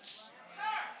deserts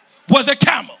were the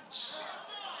camels.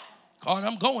 God,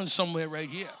 I'm going somewhere right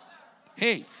here.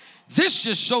 Hey, this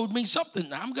just showed me something.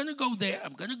 Now, I'm going to go there.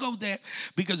 I'm going to go there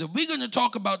because if we're going to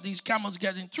talk about these camels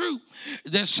getting through,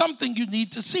 there's something you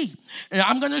need to see. And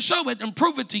I'm going to show it and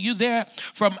prove it to you there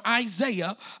from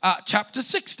Isaiah chapter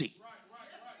 60.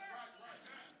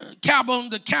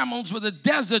 The camels were the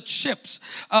desert ships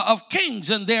of kings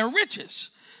and their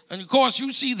riches. And of course,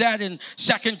 you see that in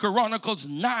 2 Chronicles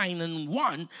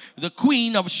 9:1. The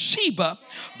queen of Sheba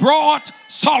brought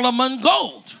Solomon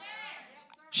gold.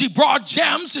 She brought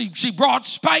gems, she brought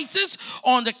spices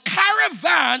on the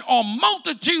caravan or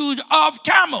multitude of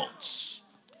camels.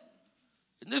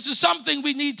 And this is something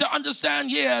we need to understand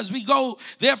here as we go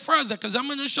there further, because I'm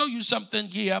going to show you something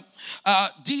here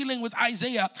dealing with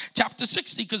Isaiah chapter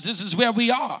 60, because this is where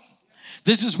we are.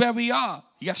 This is where we are.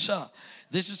 Yes, sir.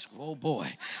 This is, oh boy,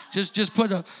 just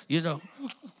put a,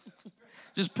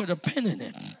 just put a pin in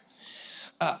it.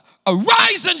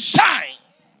 Arise and shine.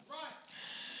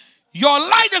 Your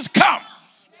light has come.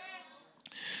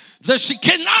 The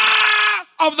Shekinah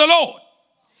of the Lord.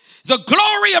 The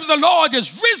glory of the Lord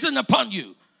is risen upon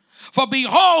you. For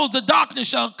behold, the darkness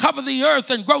shall cover the earth,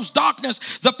 and gross darkness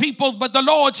the people, but the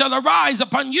Lord shall arise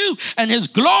upon you, and his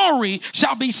glory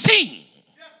shall be seen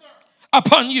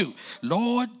upon you.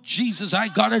 Lord Jesus, I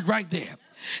got it right there.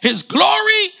 His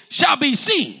glory shall be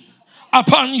seen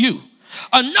upon you.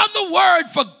 Another word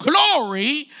for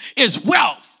glory is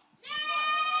wealth.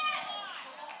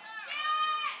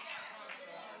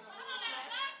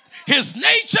 His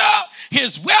nature,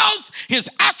 his wealth, his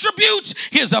attributes,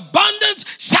 his abundance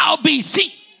shall be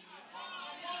seen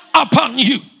upon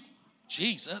you.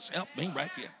 Jesus, help me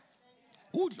right here.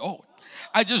 Oh, Lord.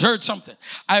 I just heard something.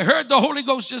 I heard the Holy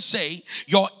Ghost just say,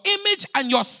 your image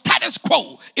and your status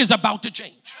quo is about to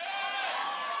change.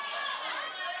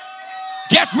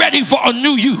 Get ready for a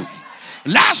new you.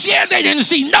 Last year, they didn't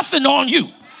see nothing on you.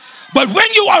 But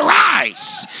when you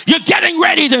arise, you're getting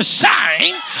ready to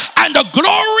shine, and the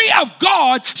glory of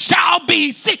God shall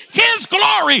be seen. His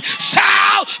glory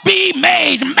shall be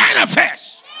made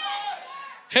manifest.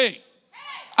 Hey,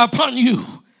 upon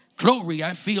you. Glory,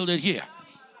 I feel it here.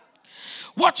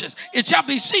 Watch this. It shall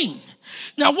be seen.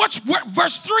 Now watch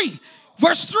verse 3.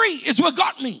 Verse 3 is what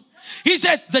got me. He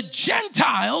said, the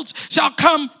Gentiles shall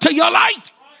come to your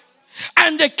light,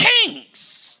 and the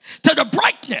kings to the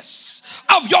brightness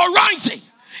of your rising.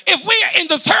 If we are in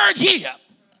the third year,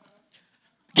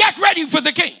 get ready for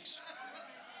the kings.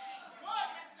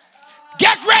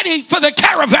 Get ready for the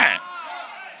caravan.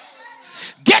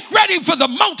 Get ready for the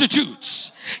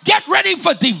multitudes. Get ready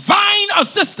for divine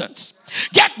assistance.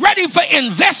 Get ready for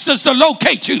investors to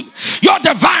locate you. Your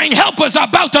divine helpers are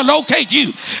about to locate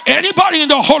you. Anybody in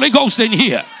the Holy Ghost in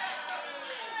here?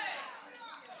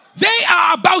 They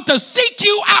are about to seek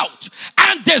you out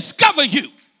and discover you.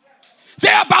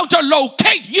 They're about to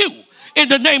locate you in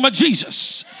the name of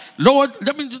Jesus. Lord,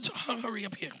 let me hurry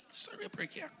up here. Hurry up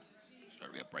right here.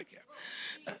 Hurry up right here.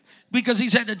 Because he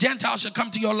said the Gentiles shall come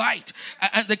to your light.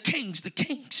 And the kings,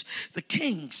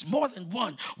 more than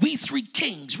one. We three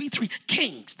kings,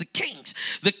 the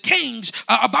kings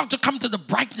are about to come to the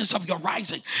brightness of your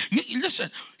rising.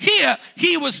 Listen, here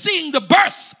he was seeing the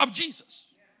birth of Jesus.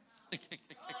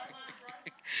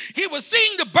 He was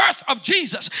seeing the birth of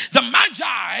Jesus. The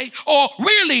Magi, or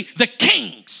really the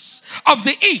kings of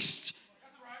the east,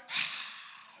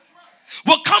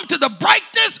 will come to the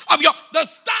brightness of the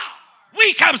star.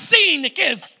 We have seen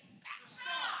his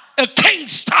a king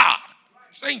star.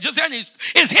 Saint Giuseppe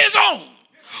is his own.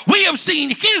 We have seen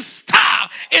his star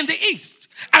in the east,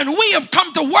 and we have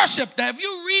come to worship. Now, if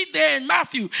you read there in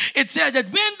Matthew, it said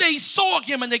that when they saw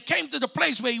him and they came to the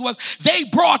place where he was, they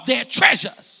brought their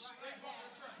treasures.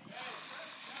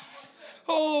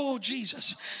 Oh,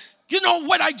 Jesus. You know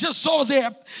what I just saw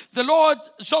there? The Lord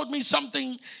showed me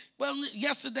something, well,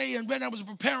 yesterday, and when I was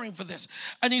preparing for this.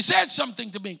 And he said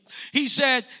something to me. He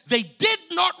said, they did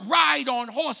not ride on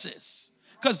horses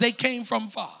because they came from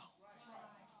far.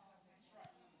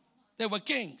 They were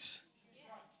kings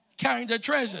carrying their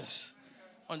treasures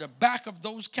on the back of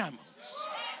those camels.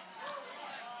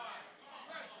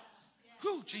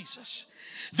 Who, Jesus?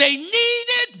 They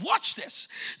needed, watch this,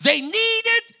 they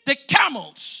needed the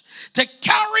camels to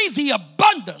carry the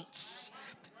abundance.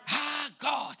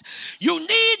 God, you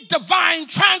need divine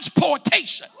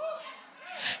transportation,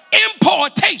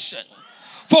 importation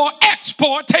for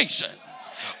exportation.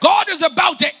 God is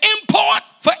about to import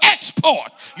for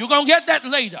export. You're going to get that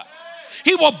later.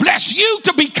 He will bless you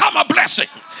to become a blessing.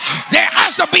 There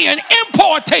has to be an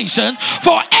importation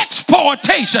for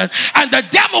exportation, and the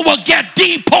devil will get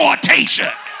deportation.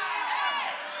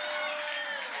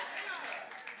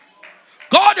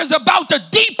 God is about to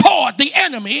deport the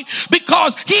enemy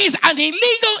because he's an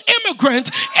illegal immigrant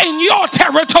in your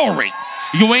territory.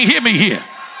 You ain't hear me here.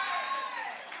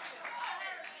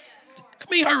 Let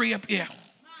me hurry up here.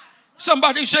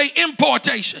 Somebody say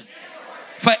importation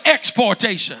for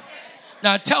exportation.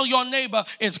 Now tell your neighbor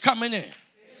it's coming in.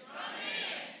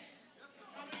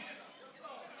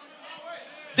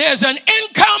 There's an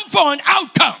income for an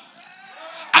outcome.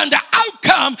 And the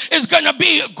outcome is going to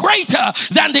be greater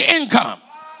than the income.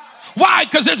 Why?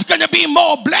 Because it's going to be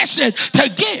more blessed to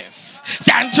give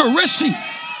than to receive.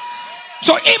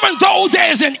 So even though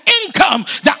there's an income,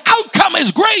 the outcome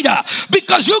is greater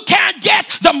because you can't get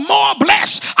the more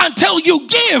blessed until you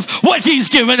give what he's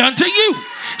given unto you.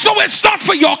 So it's not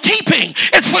for your keeping,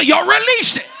 it's for your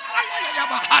releasing.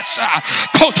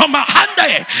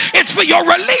 It's for your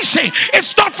releasing.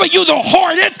 It's not for you to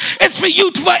hoard it. It's for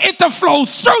it to flow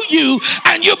through you,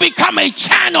 and you become a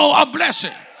channel of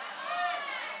blessing.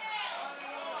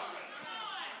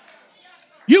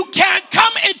 You can't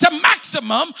come into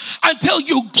maximum until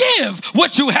you give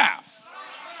what you have.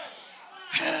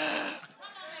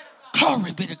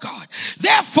 Glory be to God.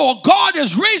 Therefore, God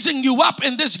is raising you up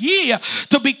in this year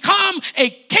to become a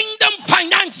kingdom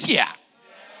financier.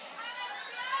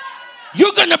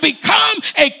 You're going to become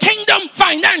a kingdom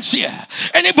financier.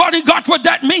 Anybody got what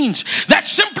that means? That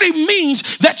simply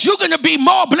means that you're going to be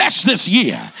more blessed this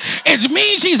year. It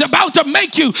means he's about to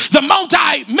make you the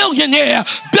multi-millionaire,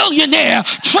 billionaire,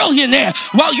 trillionaire.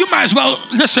 Well, you might as well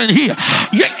listen here.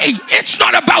 It's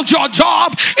not about your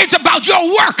job. It's about your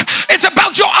work. It's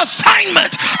about your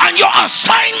assignment. And your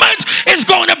assignment is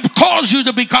going to cause you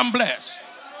to become blessed.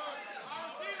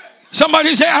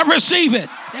 Somebody say, I receive it.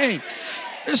 Hey.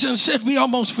 Listen, Sid, we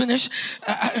almost finished.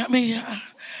 I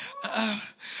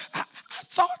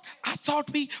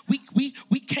thought we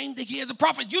came to hear the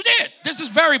prophet. You did. This is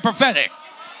very prophetic.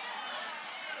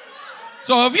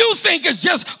 So if you think it's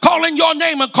just calling your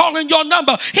name and calling your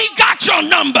number, he got your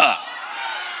number.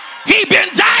 He been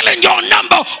dialing your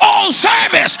number all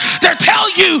service to tell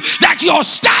you that your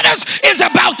status is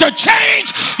about to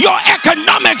change. Your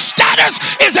economic status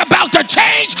is about to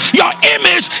change. Your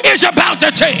image is about to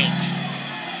change.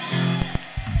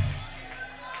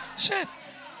 Shit.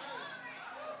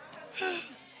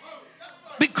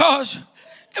 Because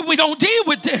if we don't deal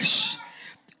with this,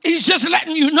 he's just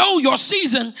letting you know your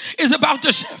season is about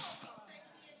to shift.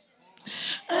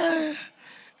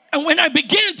 And when I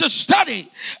begin to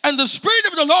study, and the Spirit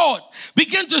of the Lord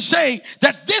began to say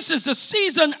that this is a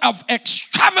season of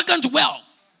extravagant wealth.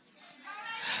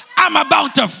 I'm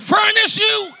about to furnish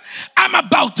you. I'm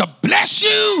about to bless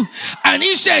you. And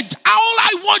he said, all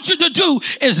I want you to do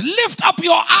is lift up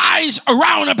your eyes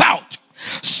around about.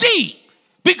 See,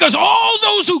 because all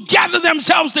those who gather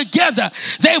themselves together,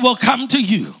 they will come to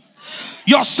you.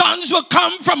 Your sons will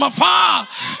come from afar.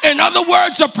 In other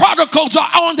words, the prodigals are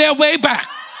on their way back.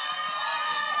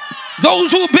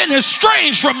 Those who have been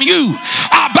estranged from you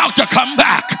are about to come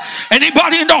back.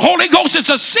 Anybody in the Holy Ghost? It's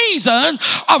a season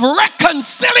of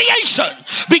reconciliation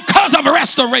because of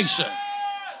restoration.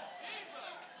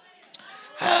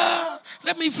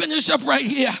 Let me finish up right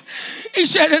here. He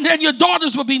said, and then your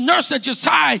daughters will be nursed at your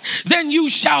side. Then you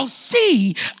shall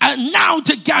see and now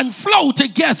and flow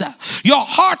together. Your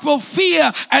heart will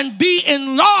fear and be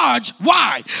enlarged.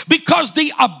 Why? Because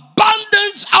the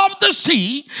abundance of the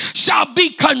sea shall be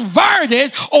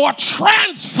converted or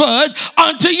transferred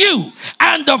unto you.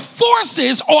 And the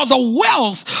forces or the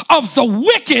wealth of the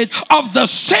wicked, of the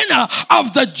sinner,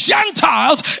 of the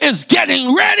Gentiles is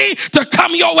getting ready to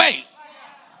come your way.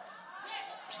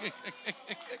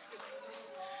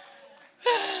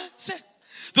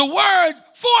 The word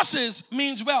forces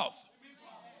means wealth.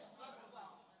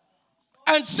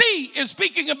 And sea is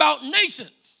speaking about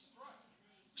nations.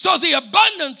 So the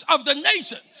abundance of the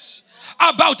nations are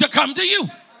about to come to you.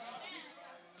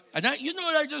 And you know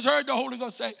what I just heard the Holy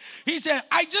Ghost say? He said,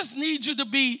 I just need you to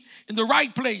be in the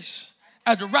right place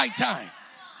at the right time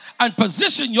and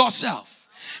position yourself.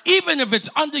 Even if it's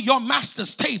under your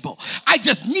master's table, I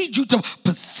just need you to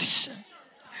position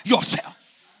yourself.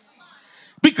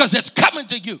 Because it's coming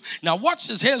to you. Now watch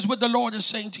this. Here's what the Lord is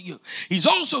saying to you. He's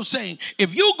also saying,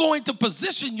 if you're going to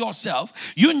position yourself,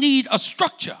 you need a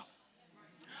structure.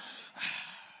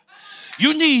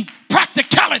 You need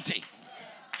practicality.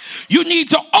 You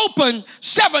need to open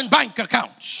 7 bank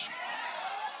accounts.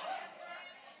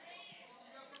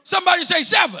 Somebody say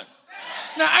 7.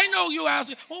 Now, I know you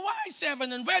ask, well, why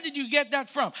 7 and where did you get that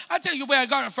from? I'll tell you where I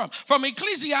got it from. From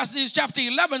Ecclesiastes chapter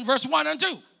 11, verse 1 and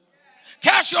 2.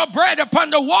 Cast your bread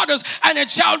upon the waters and it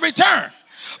shall return.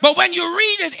 But when you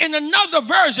read it in another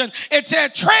version, it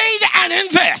said trade and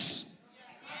invest.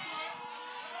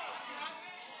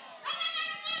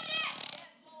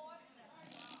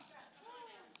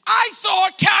 I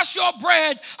thought cast your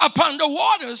bread upon the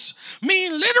waters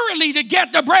mean literally to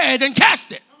get the bread and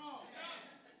cast it.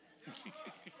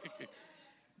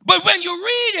 But when you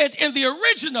read it in the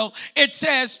original, it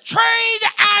says trade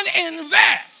and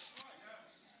invest.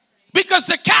 Because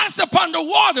to cast upon the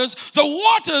waters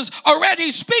already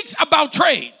speaks about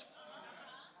trade.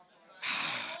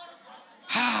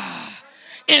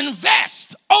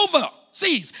 Invest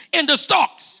overseas in the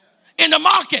stocks, in the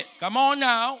market. Come on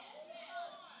now.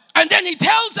 And then he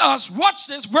tells us, watch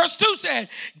this, verse 2 said,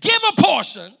 give a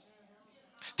portion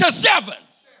to 7.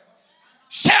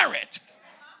 Share it.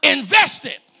 Invest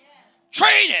it. Trade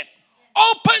it.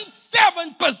 Open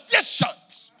 7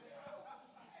 positions.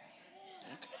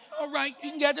 Okay, all right,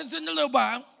 you can get this in a little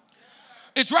while.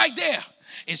 It's right there.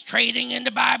 It's trading in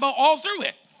the Bible all through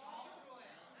it.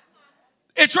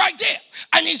 It's right there.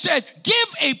 And he said,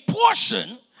 give a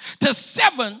portion to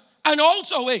 7 and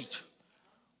also 8.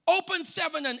 Open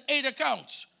 7 and 8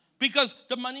 accounts because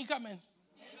the money coming.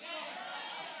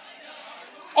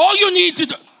 All you need to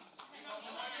do,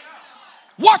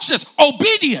 watch this,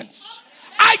 obedience.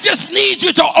 I just need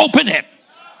you to open it.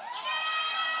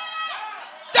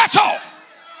 That's all.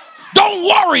 Don't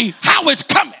worry how it's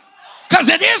coming, because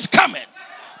it is coming.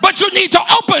 But you need to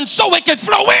open so it can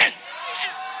flow in.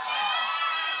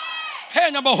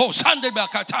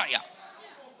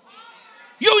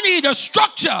 You need a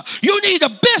structure. You need a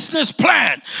business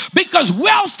plan, because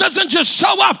wealth doesn't just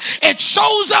show up. It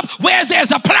shows up where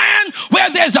there's a plan,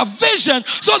 where there's a vision,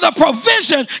 so the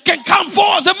provision can come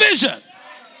for the vision.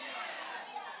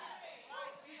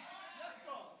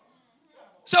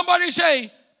 Somebody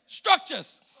say,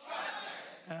 structures.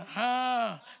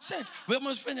 Said, we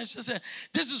almost finished. I said,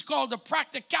 this is called the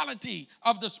practicality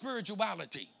of the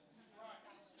spirituality.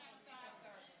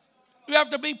 You have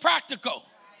to be practical.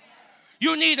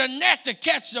 You need a net to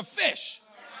catch the fish,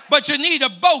 but you need a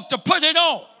boat to put it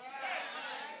on.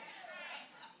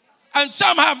 And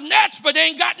some have nets, but they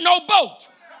ain't got no boat.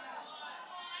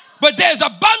 But there's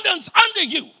abundance under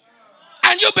you.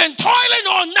 And you've been toiling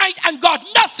all night and got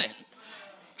nothing,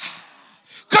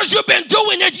 because you've been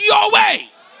doing it your way.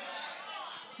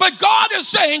 But God is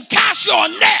saying, cast your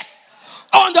net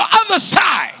on the other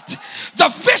side. The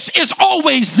fish is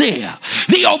always there.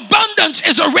 The abundance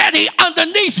is already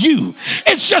underneath you.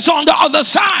 It's just on the other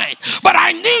side. But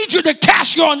I need you to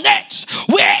cast your nets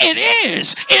where it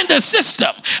is in the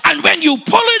system. And when you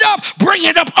pull it up, bring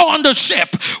it up on the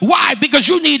ship. Why? Because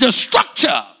you need a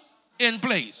structure in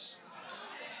place.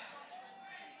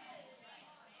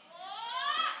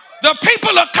 The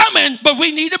people are coming, but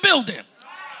we need a building.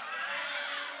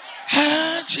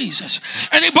 Jesus.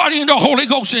 Anybody in the Holy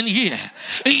Ghost in here?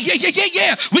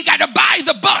 Yeah. We got to buy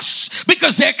the bus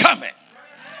because they're coming.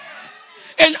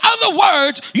 In other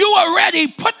words, you already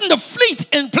putting the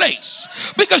fleet in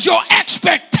place because your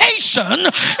expectation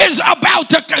is about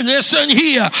to, listen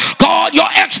here, God, your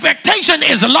expectation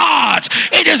is large.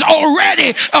 It is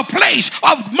already a place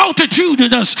of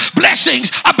multitudinous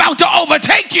blessings about to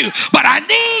overtake you. But I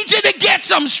need you to get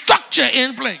some structure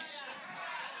in place.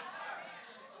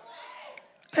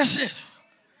 That's it.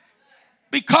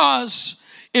 Because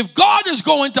if God is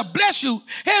going to bless you,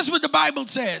 here's what the Bible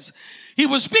says. He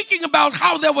was speaking about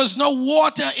how there was no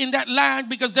water in that land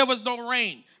because there was no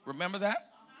rain. Remember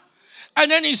that?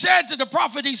 And then he said to the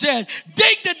prophet, he said,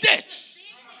 dig the ditch.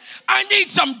 I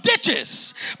need some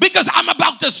ditches because I'm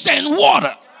about to send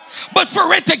water. But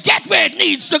for it to get where it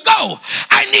needs to go,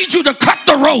 I need you to cut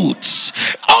the roads.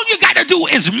 All you got to do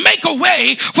is make a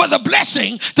way for the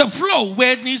blessing to flow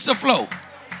where it needs to flow.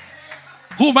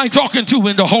 Who am I talking to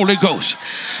in the Holy Ghost?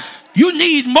 You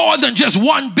need more than just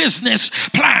one business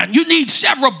plan. You need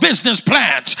several business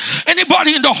plans.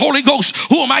 Anybody in the Holy Ghost,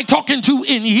 who am I talking to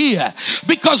in here?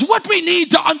 Because what we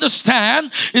need to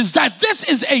understand is that this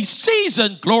is a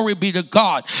season, glory be to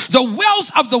God. The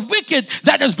wealth of the wicked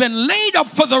that has been laid up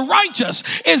for the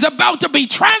righteous is about to be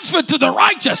transferred to the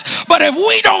righteous. But if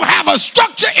we don't have a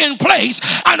structure in place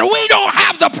and we don't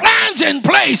have the plans in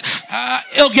place,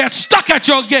 it'll get stuck at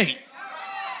your gate.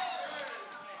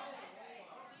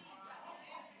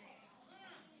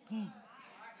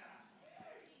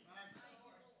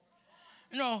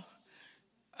 You know,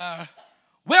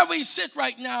 where we sit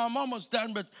right now, I'm almost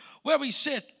done, but where we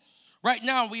sit right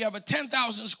now, we have a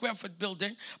 10,000 square foot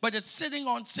building, but it's sitting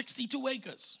on 62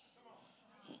 acres.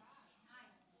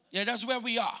 Yeah, that's where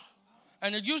we are.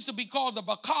 And it used to be called the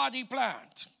Bacardi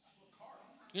plant.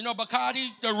 You know Bacardi,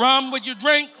 the rum what you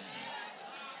drink?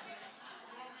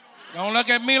 Don't look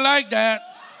at me like that.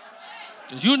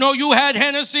 Because you know you had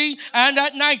Hennessy and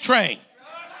that night train.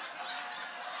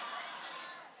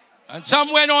 And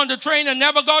some went on the train and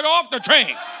never got off the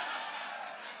train.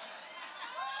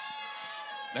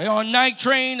 They're on night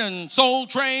train and soul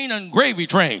train and gravy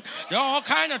train. They're all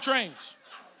kind of trains.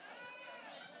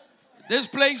 This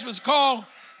place was called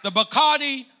the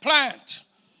Bacardi plant.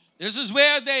 This is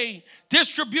where they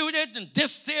distributed and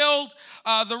distilled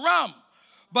the rum.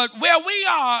 But where we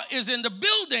are is in the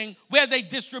building where they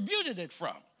distributed it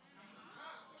from.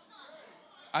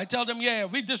 I tell them, yeah,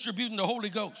 we distributing the Holy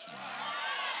Ghost.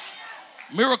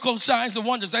 Miracles, signs, and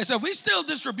wonders. I said, we still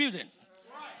distributing.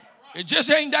 It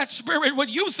just ain't that spirit what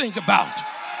you think about.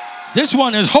 This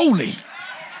one is holy.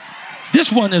 This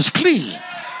one is clean.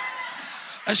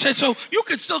 I said, so you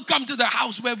could still come to the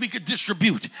house where we could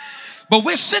distribute. But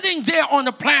we're sitting there on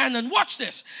the plan, and watch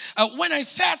this. When I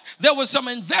sat, there were some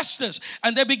investors,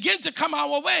 and they began to come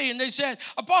our way, and they said,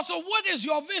 Apostle, what is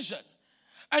your vision?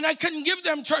 And I couldn't give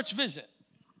them church vision.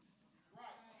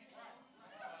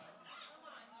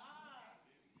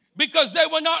 Because they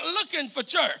were not looking for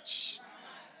church.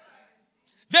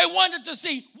 They wanted to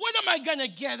see, what am I going to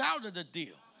get out of the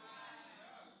deal?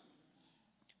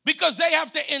 Because they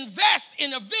have to invest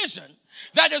in a vision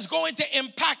that is going to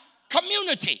impact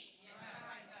community,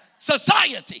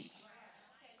 society.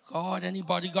 God,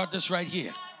 anybody got this right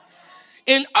here?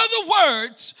 In other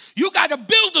words, you got to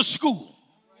build a school.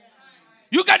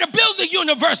 You got to build a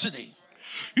university.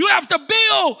 You have to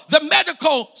build the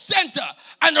medical center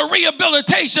and the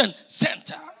rehabilitation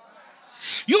center.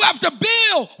 You have to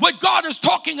build what God is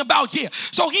talking about here.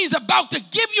 So he's about to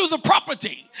give you the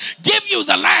property, give you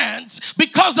the lands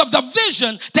because of the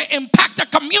vision to impact a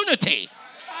community.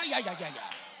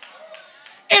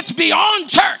 It's beyond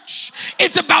church.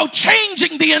 It's about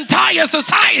changing the entire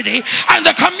society and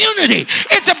the community.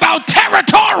 It's about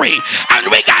territory. And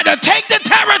we got to take the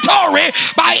territory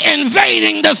by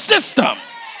invading the system.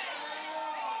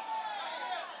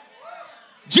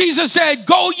 Jesus said,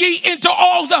 go ye into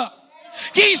all the...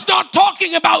 He's not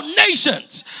talking about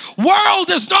nations. World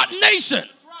is not nation.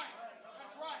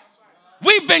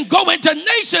 We've been going to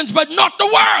nations, but not the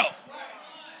world.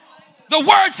 The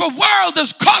word for world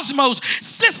is cosmos,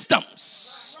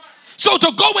 systems. So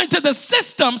to go into the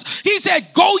systems, he said,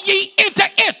 go ye into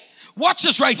it. Watch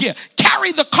this right here.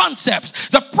 Carry the concepts,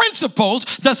 the principles,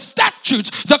 the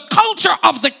statutes, the culture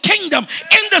of the kingdom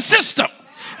in the system.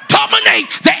 Dominate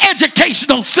the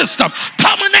educational system.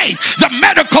 Dominate the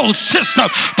medical system.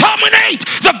 Dominate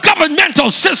the governmental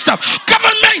system.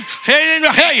 Government. Hey.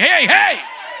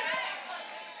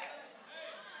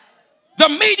 The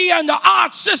media and the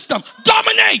arts system.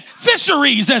 Dominate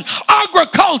fisheries and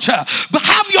agriculture. But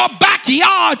have your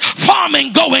backyard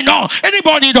farming going on.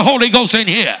 Anybody need the Holy Ghost in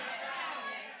here?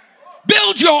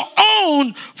 Build your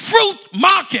own fruit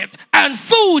market and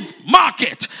food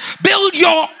market. Build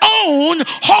your own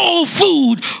whole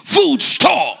food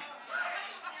store.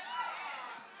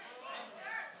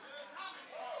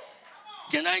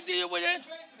 Can I deal with it?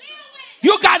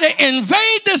 You got to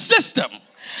invade the system.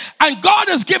 And God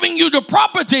is giving you the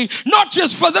property, not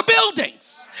just for the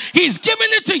buildings. He's giving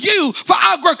it to you for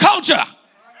agriculture.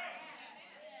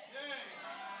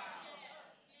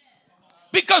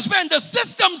 Because when the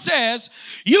system says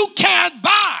you can't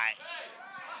buy,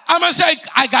 I'm going to say,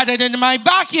 I got it in my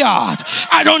backyard.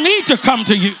 I don't need to come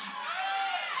to you.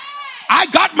 I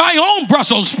got my own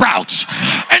Brussels sprouts.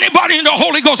 Anybody in the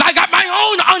Holy Ghost? I got my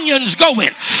own onions going.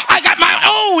 I got my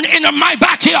own in my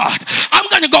backyard. I'm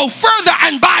going to go further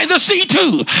and buy the sea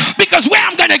too. Because where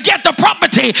I'm going to get the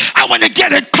property, I want to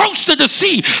get it close to the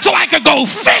sea so I can go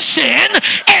fishing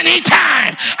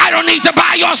anytime. I don't need to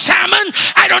buy your salmon.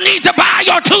 I don't need to buy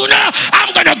your tuna.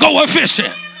 I'm going to go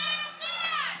fishing.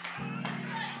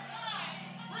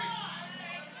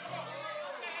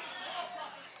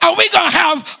 Are we going to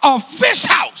have a fish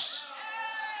house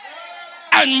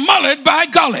and mullet by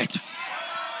gullet?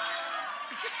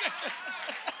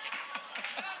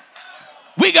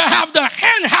 We're going to have the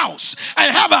hen house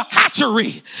and have a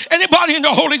hatchery. Anybody in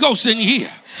the Holy Ghost in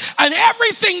here? And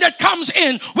everything that comes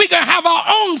in, we're going to have our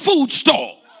own food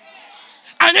store.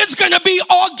 And it's going to be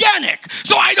organic.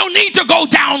 So I don't need to go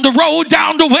down the road,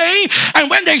 down the way. And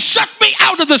when they shut me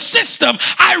out of the system,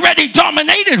 I already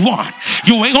dominated one.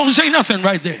 You ain't going to say nothing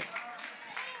right there.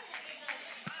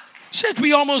 Shit,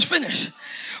 we almost finished.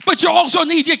 But you also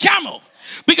need your camel.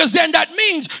 Because then that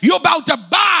means you're about to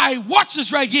buy, watch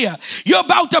this right here. You're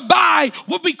about to buy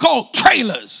what we call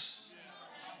trailers.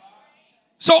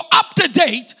 So up to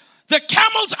date, the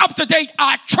camels up to date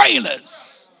are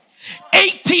trailers.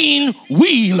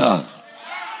 18-wheeler.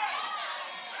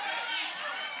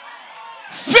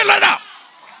 Fill it up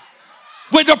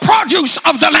with the produce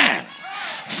of the land.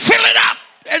 Fill it up.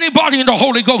 Anybody in the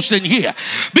Holy Ghost in here?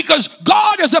 Because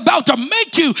God is about to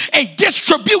make you a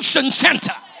distribution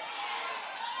center.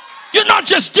 You're not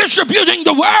just distributing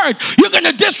the word. You're going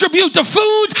to distribute the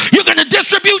food. You're going to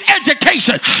distribute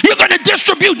education. You're going to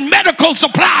distribute medical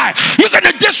supply. You're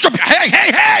going to distribute.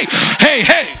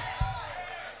 Hey.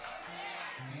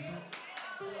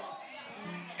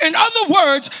 In other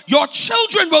words, your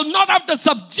children will not have to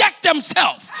subject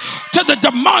themselves to the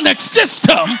demonic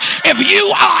system if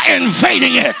you are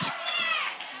invading it.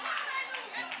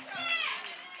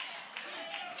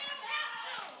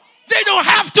 They don't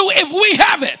have to if we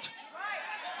have it.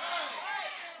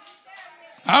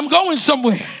 I'm going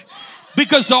somewhere.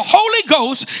 Because the Holy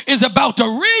Ghost is about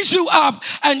to raise you up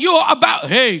and you're about,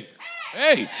 hey,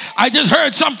 I just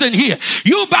heard something here.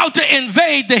 You're about to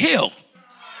invade the hill.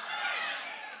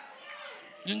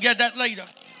 You can get that later.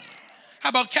 How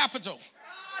about Capitol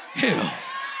Hill?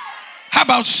 How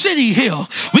about City Hill?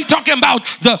 We're talking about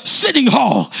the City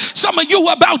Hall. Some of you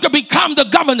are about to become the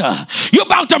governor. You're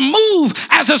about to move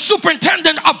as a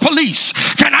superintendent of police.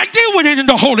 Can I deal with it in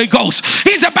the Holy Ghost?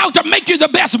 He's about to make you the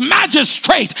best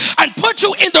magistrate and put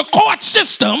you in the court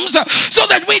systems so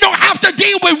that we don't have to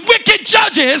deal with wicked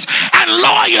judges and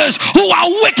lawyers who are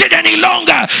wicked any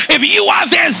longer. If you are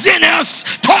their sinners,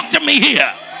 talk to me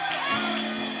here.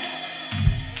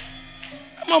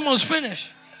 I'm almost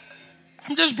finished.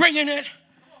 I'm just bringing it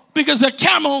because the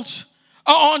camels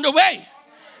are on the way.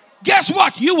 Guess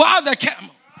what? You are the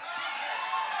camel.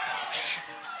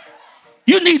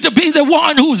 You need to be the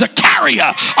one who's a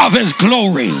carrier of his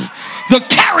glory, the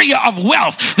carrier of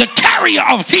wealth, the carrier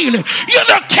of healing. You're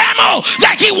the camel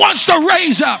that he wants to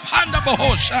raise up.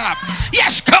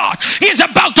 Yes, God, he's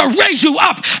about to raise you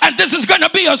up, and this is going to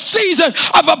be a season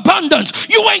of abundance.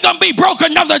 You ain't going to be broke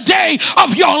another day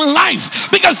of your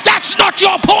life because that's not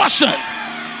your portion.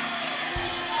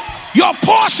 Your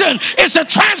portion is to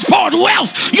transport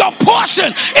wealth. Your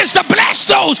portion is to bless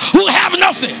those who have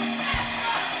nothing.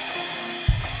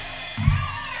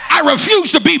 I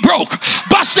refuse to be broke,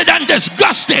 busted, and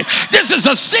disgusted. This is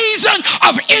a season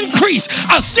of increase,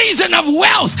 a season of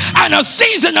wealth, and a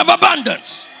season of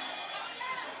abundance.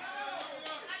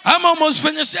 I'm almost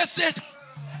finished. That's it.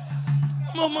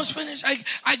 I'm almost finished.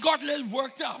 I got a little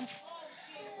worked up,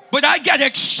 but I get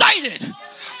excited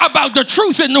about the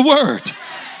truth in the word.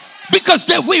 Because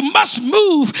that we must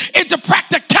move into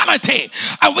practicality.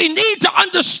 And we need to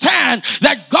understand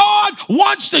that God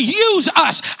wants to use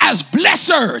us as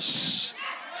blessers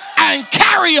and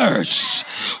carriers.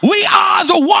 We are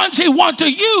the ones he wants to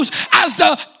use as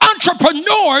the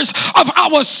entrepreneurs of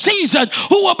our season,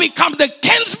 who will become the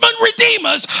kinsman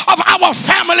redeemers of our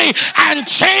family and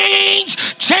change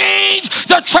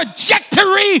the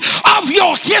trajectory of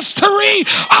your history,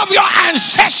 of your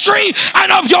ancestry,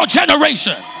 and of your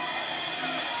generation.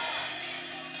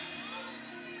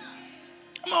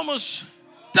 I'm almost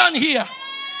done here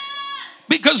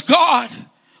because God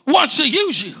wants to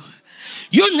use you.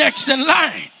 You're next in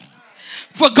line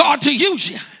for God to use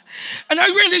you. And I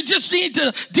really just need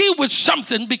to deal with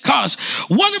something, because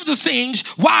one of the things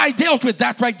why I dealt with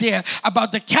that right there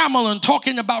about the camel and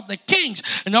talking about the kings.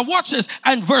 And now watch this.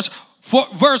 And verse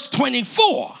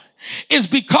 24 is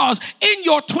because in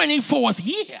your 24th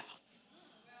year,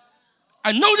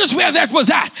 and notice where that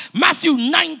was at. Matthew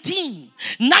 19.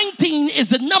 19 is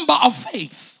the number of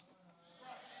faith.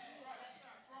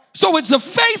 So it's the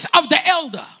faith of the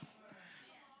elder.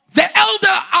 The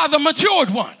elder are the matured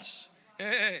ones.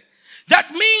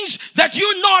 That means that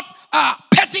you're not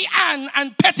Petty Ann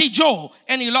and Petty Joe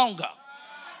any longer.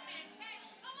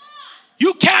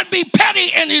 You can't be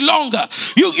petty any longer.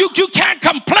 You can't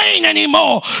complain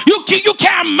anymore. You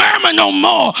can't murmur no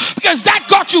more, because that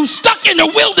got you stuck in the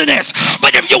wilderness.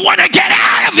 But if you want to get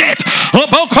out of it,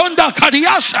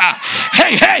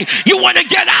 hey, you want to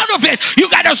get out of it, you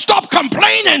got to stop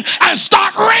complaining and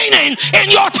start reigning in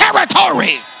your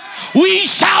territory. We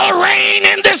shall reign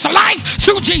in this life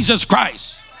through Jesus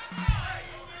Christ.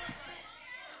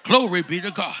 Glory be to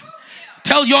God.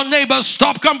 Tell your neighbor,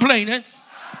 stop complaining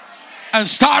and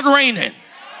start reigning.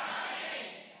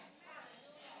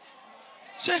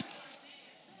 See?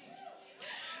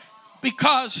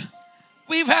 Because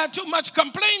we've had too much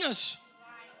complainers.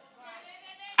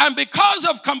 And because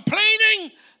of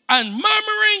complaining and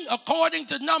murmuring, according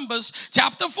to Numbers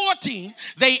chapter 14,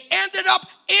 they ended up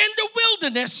in the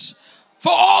wilderness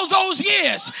for all those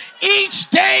years. Each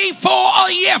day for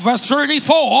a year. Verse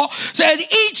 34 said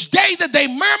each day that they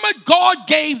murmured, God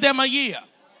gave them a year.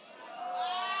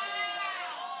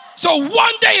 So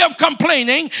one day of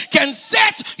complaining can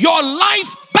set your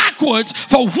life backwards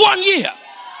for 1 year.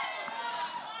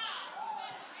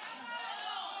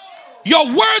 Your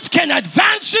words can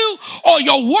advance you, or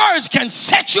your words can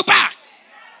set you back.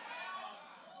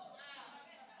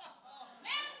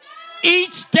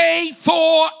 Each day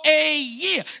for a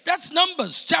year. That's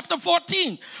Numbers chapter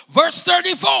 14, verse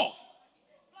 34.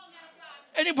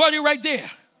 Anybody right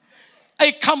there?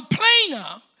 A complainer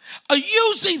are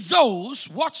usually those,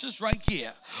 watch this right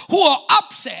here, who are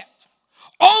upset,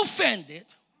 offended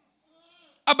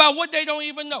about what they don't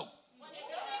even know.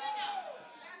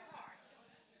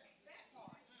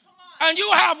 And you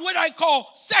have what I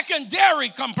call secondary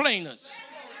complainers.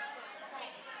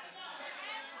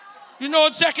 You know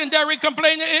what secondary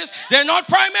complainer is? They're not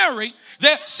primary,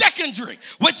 they're secondary,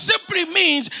 which simply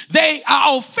means they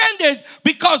are offended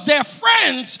because their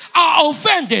friends are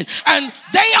offended. And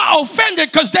they are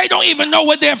offended because they don't even know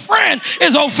what their friend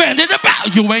is offended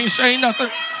about. You ain't saying nothing.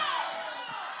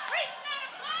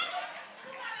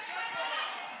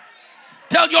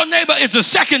 Tell your neighbor it's a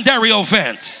secondary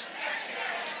offense.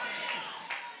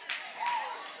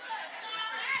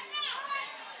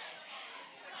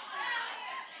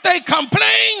 They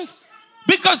complain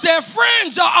because their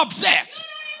friends are upset.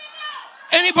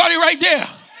 Anybody right there?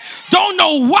 Don't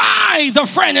know why the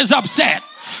friend is upset.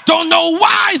 Don't know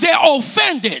why they're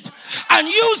offended. And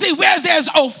usually where there's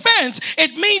offense,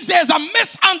 it means there's a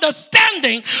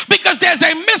misunderstanding because there's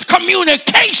a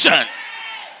miscommunication.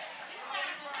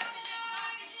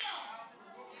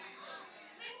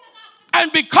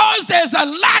 And because there's a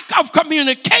lack of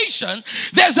communication,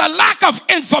 there's a lack of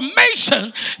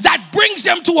information that brings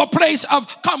them to a place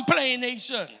of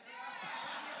complaination.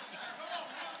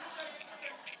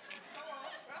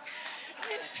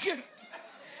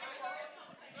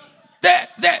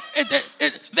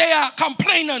 They are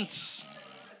complainants.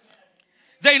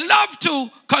 They love to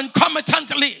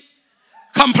concomitantly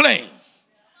complain.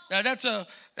 Now that's a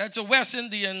West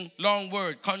Indian long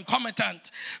word.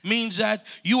 Concomitant means that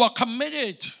you are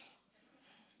committed.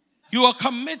 You are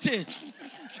committed.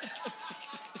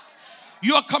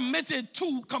 You are committed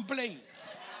to complain.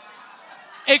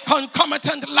 A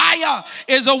concomitant liar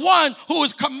is a one who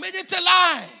is committed to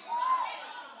lie.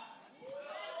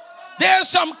 There's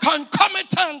some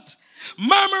concomitant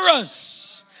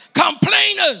murmurers,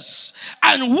 complainers,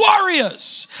 and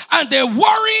warriors. And they're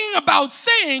worrying about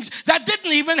things that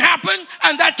didn't even happen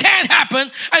and that can't happen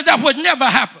and that would never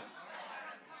happen.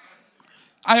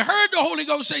 I heard the Holy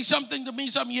Ghost say something to me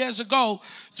some years ago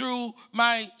through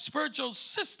my spiritual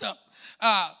sister,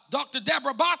 Dr.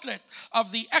 Deborah Bartlett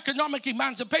of the Economic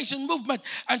Emancipation Movement.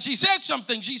 And she said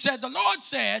something. She said, the Lord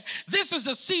said, this is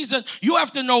a season you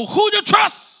have to know who to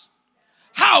trust,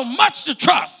 how much to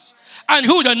trust, and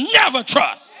who to never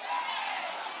trust.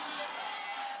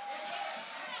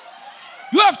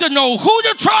 You have to know who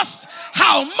to trust,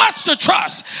 how much to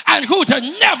trust, and who to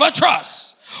never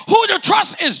trust. Who to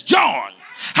trust is John.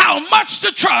 How much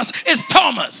to trust is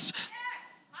Thomas.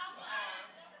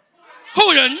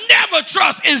 Who to never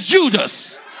trust is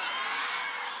Judas.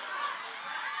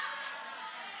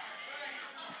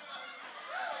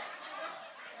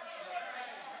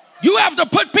 You have to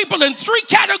put people in three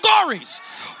categories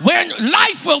when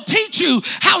life will teach you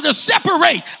how to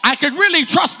separate. I can really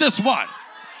trust this one.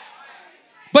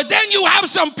 But then you have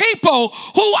some people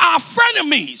who are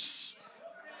frenemies.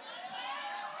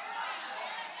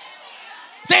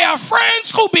 They are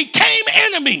friends who became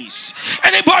enemies.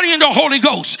 Anybody in the Holy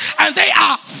Ghost? And they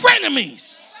are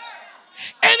frenemies.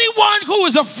 Anyone who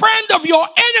is a friend of your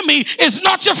enemy is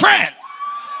not your friend.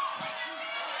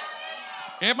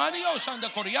 There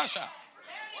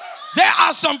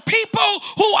are some people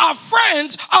who are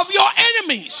friends of your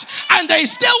enemies, and they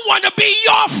still want to be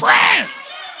your friend.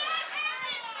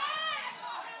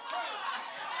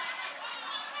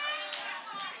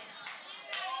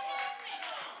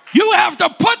 You have to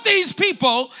put these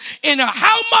people in a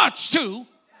how much to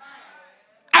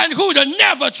and who to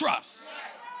never trust.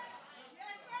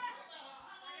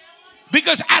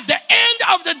 Because at the end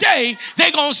of the day,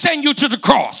 they're going to send you to the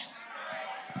cross.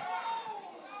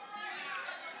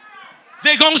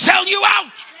 They're going to sell you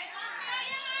out.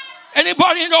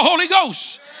 Anybody in the Holy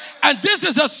Ghost? And this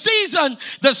is a season,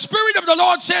 the Spirit of the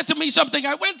Lord said to me something.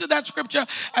 I went to that scripture.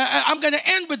 I'm going to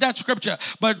end with that scripture.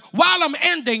 But while I'm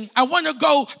ending, I want to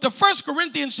go to 1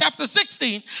 Corinthians chapter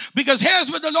 16, because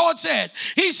here's what the Lord said.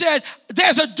 He said,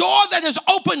 there's a door that is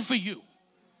open for you,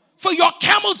 for your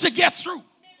camels to get through.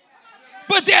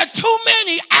 But there are too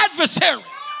many adversaries.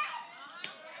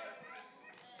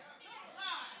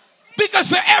 Because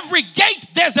for every gate,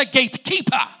 there's a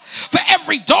gatekeeper. For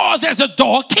every door, there's a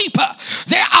doorkeeper.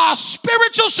 There are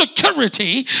spiritual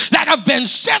security that have been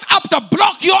set up to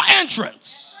block your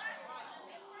entrance.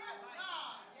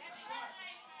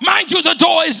 Mind you, the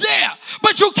door is there,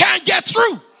 but you can't get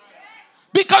through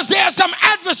because there are some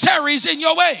adversaries in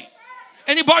your way.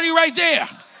 Anybody right there?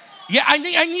 Yeah,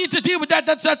 I need to deal with that.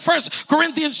 That's at 1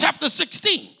 Corinthians chapter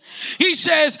 16. He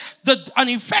says an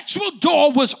effectual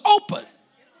door was open.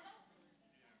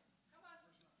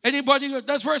 Anybody?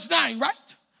 That's verse 9, right?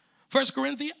 1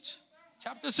 Corinthians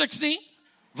chapter 16,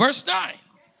 verse 9.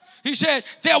 He said,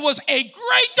 there was a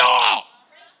great door.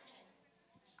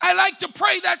 I like to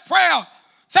pray that prayer.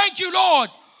 Thank you,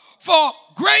 Lord, for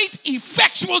great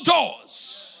effectual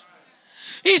doors.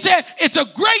 He said, it's a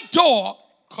great door.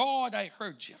 God, I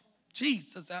heard you.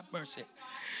 Jesus, have mercy.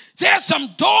 There's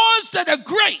some doors that are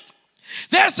great.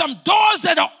 There's some doors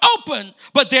that are open,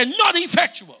 but they're not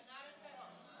effectual.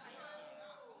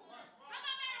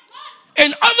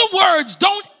 In other words,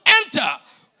 don't enter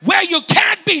where you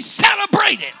can't be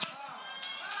celebrated.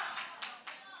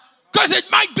 Because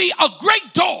it might be a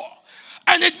great door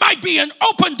and it might be an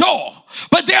open door,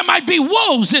 but there might be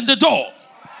wolves in the door.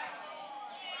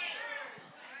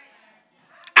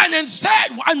 And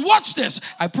instead, and watch this,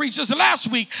 I preached this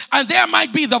last week, and there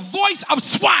might be the voice of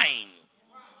swine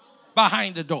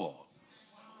behind the door.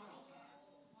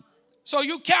 So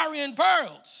you carrying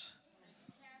pearls.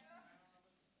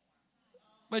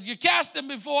 But you cast them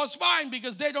before swine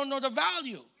because they don't know the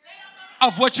value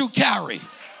of what you carry.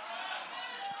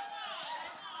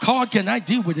 God, can I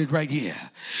deal with it right here?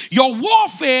 Your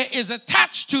warfare is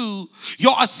attached to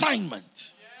your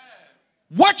assignment.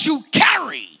 What you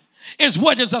carry is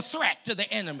what is a threat to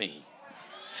the enemy.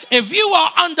 If you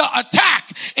are under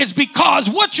attack, it's because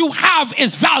what you have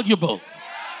is valuable.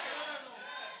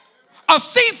 A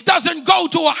thief doesn't go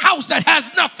to a house that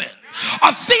has nothing.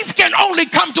 A thief can only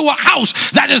come to a house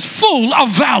that is full of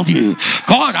value.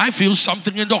 God, I feel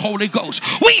something in the Holy Ghost.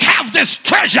 We have this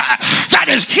treasure that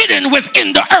is hidden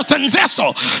within the earthen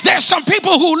vessel. There's some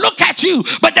people who look at you,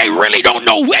 but they really don't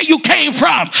know where you came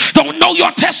from, don't know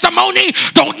your testimony,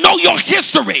 don't know your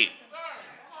history.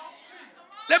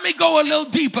 Let me go a little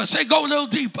deeper. Say, go a little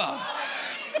deeper.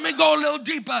 Let me go a little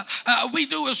deeper. We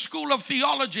do a school of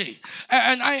theology,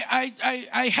 and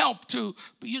I help to,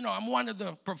 I'm one of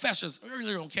the professors. I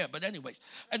really don't care, but anyways.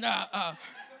 And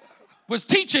was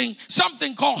teaching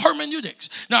something called hermeneutics.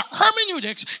 Now,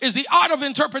 hermeneutics is the art of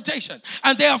interpretation,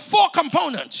 and there are 4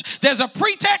 components. There's a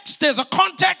pretext, there's a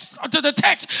context to the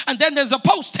text, and then there's a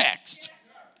post-text.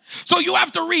 So you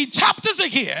have to read chapters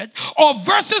ahead or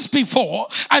verses before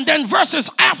and then verses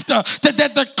after to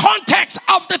get the context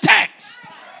of the text.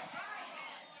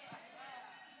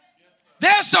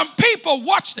 There's some people,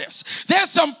 watch this. There's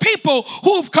some people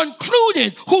who've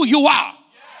concluded who you are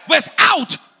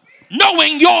without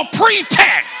knowing your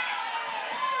pretext.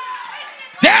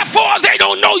 Therefore, they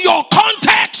don't know your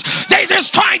context. They're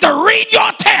just trying to read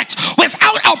your text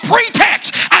without a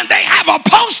pretext, and they have a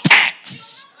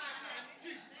post-text.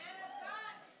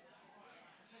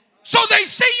 So they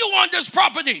see you on this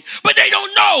property, but they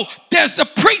don't know there's the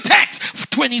pretext for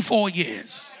 24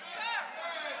 years.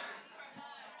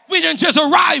 We didn't just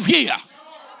arrive here.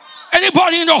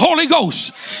 Anybody in the Holy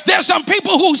Ghost? There's some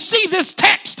people who see this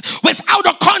text without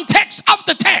a context of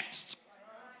the text.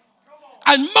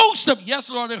 And most of, yes,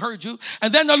 Lord, I heard you.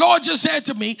 And then the Lord just said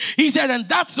to me, he said, and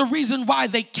that's the reason why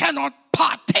they cannot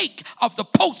partake of the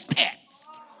post-text.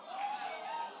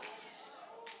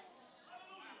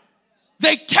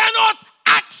 They cannot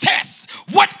access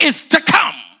what is to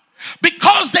come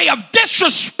because they have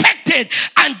disrespected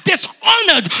and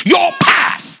dishonored your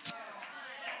past.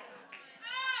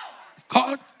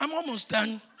 God, I'm almost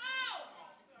done.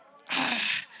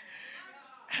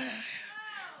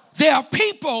 There are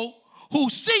people who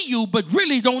see you but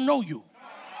really don't know you.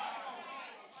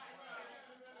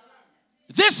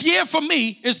 This year for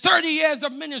me is 30 years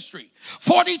of ministry,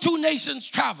 42 nations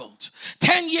traveled,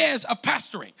 10 years of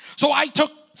pastoring. So I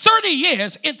took 30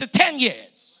 years into 10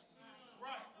 years.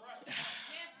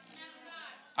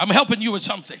 I'm helping you with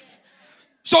something.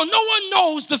 So no one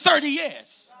knows the 30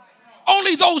 years.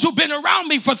 Only those who've been around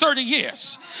me for 30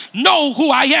 years know who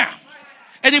I am.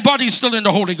 Anybody still in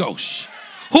the Holy Ghost?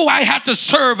 Who I had to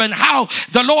serve and how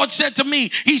the Lord said to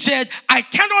me, he said,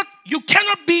 you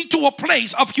cannot be to a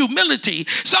place of humility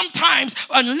sometimes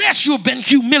unless you've been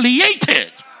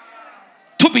humiliated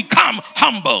to become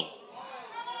humble.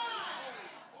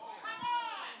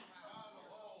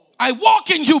 I walk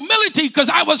in humility because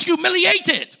I was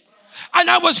humiliated. And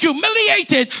I was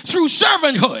humiliated through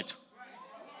servanthood.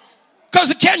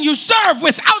 Because can you serve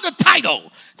without a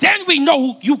title? Then we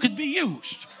know you could be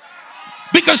used.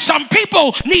 Because some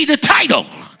people need a title.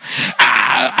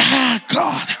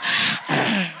 God.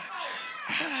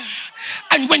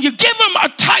 And when you give them a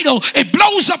title, it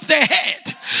blows up their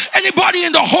head. Anybody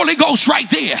in the Holy Ghost right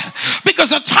there?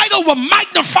 Because a title will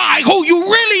magnify who you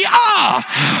really are.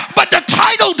 But the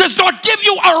title does not give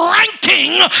you a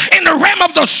ranking in the realm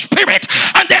of the spirit.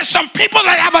 And there's some people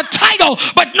that have a title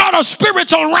but not a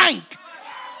spiritual rank.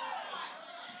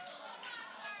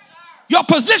 Your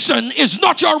position is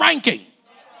not your ranking.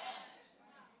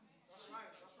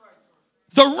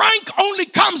 The rank only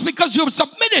comes because you've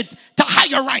submitted to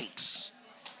higher ranks.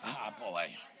 Ah, boy.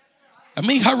 Let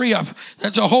me hurry up.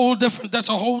 That's a whole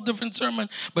different sermon,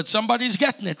 but somebody's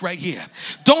getting it right here.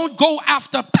 Don't go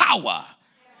after power.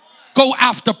 Go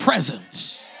after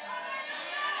presence.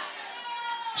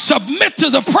 Submit to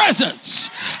the presence.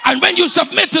 And when you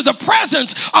submit to the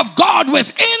presence of God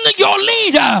within your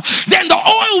leader, then the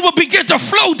oil will begin to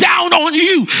flow down on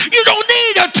you. You don't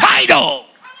need a title.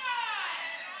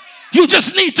 You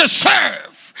just need to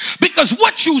serve. Because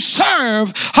what you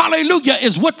serve, hallelujah,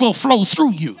 is what will flow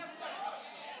through you.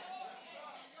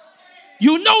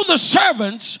 You know the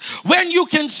servants when you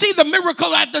can see the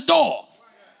miracle at the door.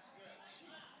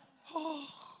 Oh.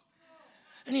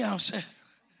 Anyhow, said,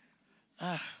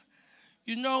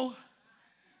 you know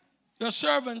your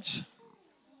servants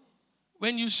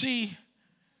when you see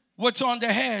what's on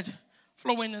their head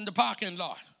flowing in the parking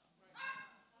lot.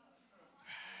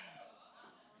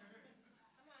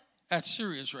 That's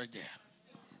serious right there.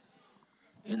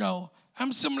 You know,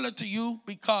 I'm similar to you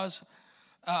because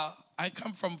I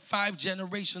come from 5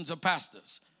 generations of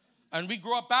pastors. And we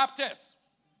grew up Baptist.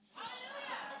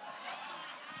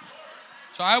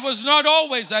 So I was not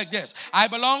always like this. I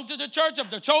belong to the church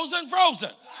of the chosen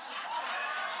frozen.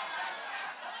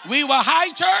 We were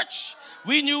high church.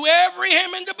 We knew every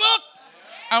hymn in the book.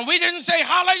 And we didn't say,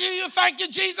 hallelujah, thank you,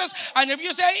 Jesus. And if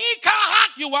you say,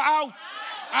 Ikahak, you were out.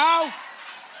 Out.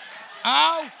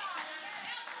 Out.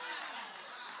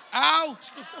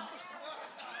 Out.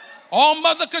 All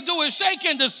mother could do is shake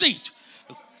in the seat.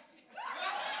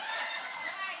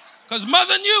 Because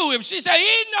mother knew if she said,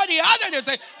 he not the other, they'd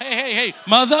say, hey,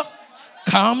 mother,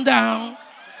 calm down.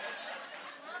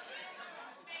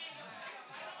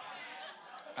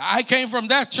 I came from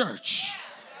that church.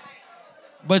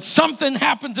 But something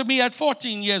happened to me at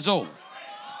 14 years old.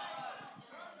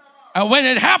 And when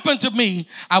it happened to me,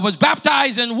 I was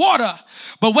baptized in water.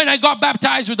 But when I got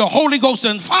baptized with the Holy Ghost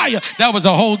and fire, that was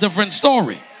a whole different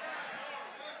story.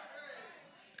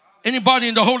 Anybody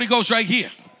in the Holy Ghost right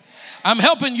here? I'm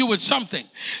helping you with something.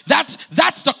 That's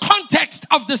the context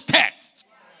of this text.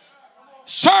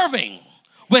 Serving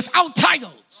without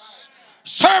titles.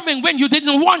 Serving when you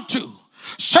didn't want to.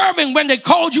 Serving when they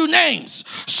called you names.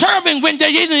 Serving when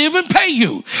they didn't even pay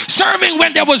you. Serving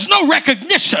when there was no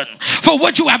recognition for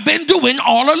what you have been doing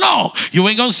all along. You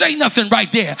ain't gonna say nothing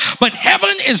right there. But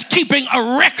heaven is keeping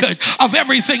a record of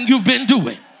everything you've been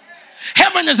doing.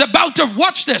 Heaven is about to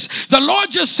watch this. The Lord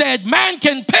just said, man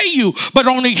can pay you, but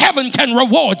only heaven can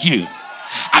reward you.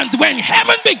 And when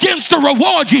heaven begins to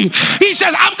reward you, he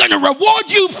says, I'm going to reward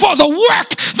you for the work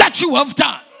that you have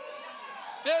done.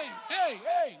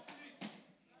 Hey.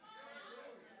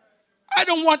 I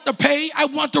don't want the pay. I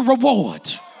want the reward.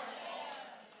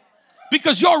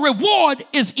 Because your reward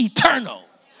is eternal.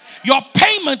 Your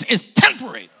payment is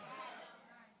temporary.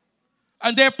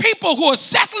 And there are people who are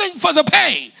settling for the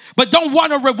pay, but don't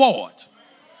want a reward.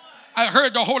 I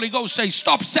heard the Holy Ghost say,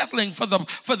 stop settling for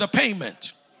the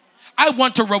payment. I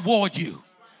want to reward you.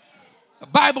 The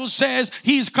Bible says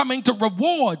he's coming to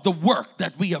reward the work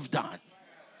that we have done.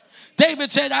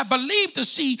 David said, I believe to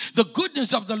see the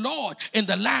goodness of the Lord in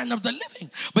the land of the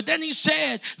living. But then he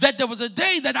said that there was a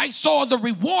day that I saw the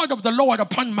reward of the Lord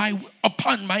upon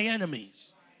my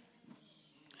enemies.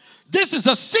 This is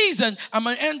a season. I'm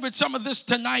going to end with some of this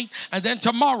tonight and then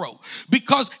tomorrow.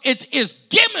 Because it is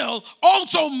Gimel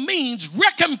also means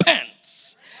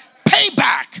recompense,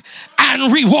 payback,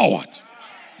 and reward.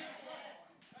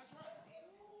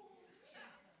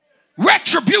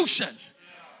 Retribution,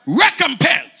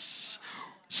 recompense.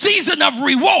 Season of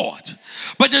reward,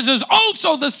 but this is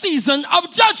also the season of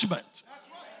judgment,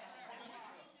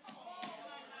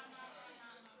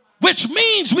 which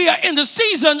means we are in the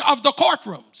season of the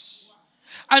courtrooms.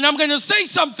 And I'm going to say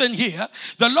something here.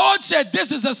 The Lord said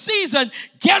this is a season,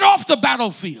 get off the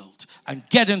battlefield and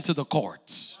get into the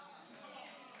courts.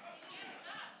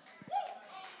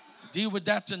 Deal with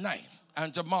that tonight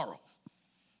and tomorrow.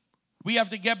 We have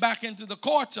to get back into the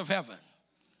courts of heaven.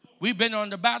 We've been on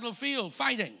the battlefield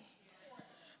fighting.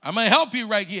 I'm going to help you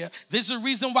right here. This is the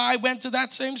reason why I went to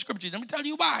that same scripture. Let me tell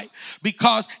you why.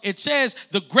 Because it says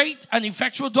the great and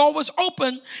effectual door was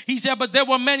open. He said, but there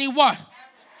were many what?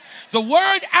 The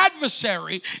word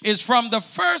adversary is from the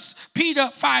 1 Peter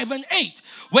 5 and 8.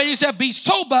 Where he said, be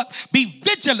sober, be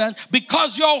vigilant,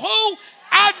 because your who?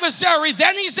 Adversary.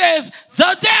 Then he says,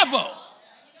 the devil.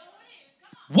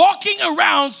 Walking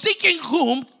around seeking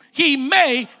whom he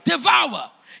may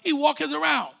devour. He walketh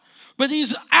around. But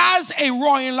he's as a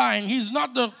roaring lion. He's not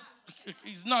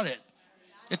it.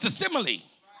 It's a simile.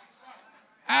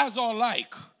 As or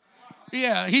like.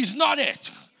 Yeah, he's not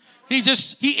it.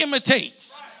 He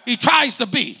imitates. He tries to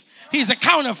be. He's a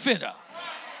counterfeiter.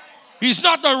 He's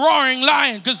not the roaring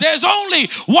lion, because there's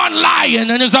only one lion,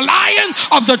 and there's a lion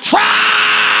of the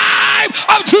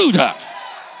tribe of Judah.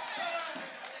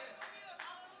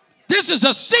 This is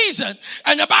a season,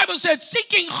 and the Bible said,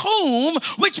 seeking whom,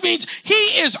 which means he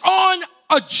is on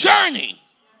a journey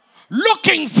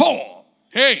looking for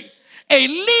a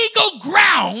legal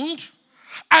ground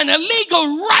and a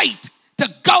legal right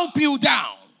to gulp you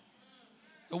down.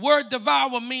 The word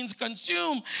devour means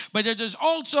consume, but it is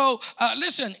also,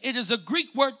 it is a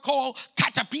Greek word called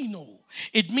katapino.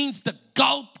 It means to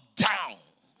gulp down,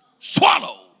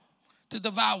 swallow, to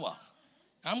devour.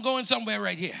 I'm going somewhere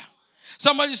right here.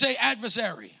 Somebody say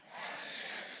adversary.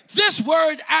 This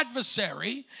word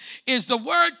adversary is the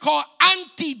word called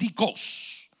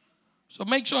antidikos. So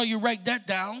make sure you write that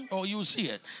down or you'll see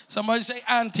it. Somebody say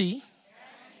anti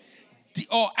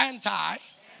or anti.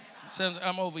 So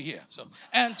I'm over here. So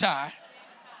anti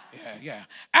Yeah.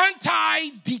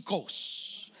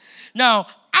 Anti-dikos. Now,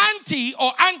 anti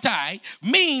or anti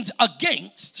means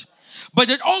against, but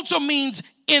it also means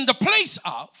in the place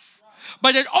of,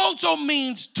 but it also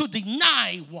means to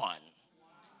deny one.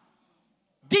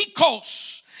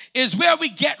 Dikos is where we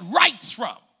get rights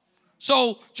from.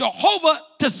 So Jehovah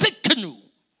Tsidkenu,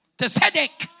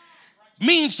 Tzedek,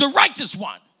 means the righteous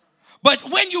one. But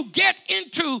when you get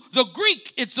into the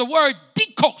Greek, it's the word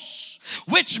dikos,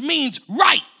 which means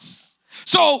rights.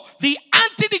 So the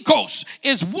antidikos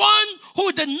is one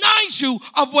who denies you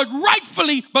of what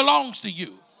rightfully belongs to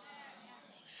you.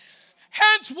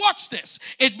 Hence, watch this.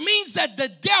 It means that the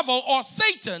devil or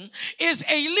Satan is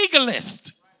a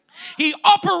legalist. He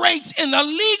operates in a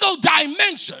legal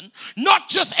dimension, not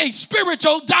just a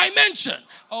spiritual dimension.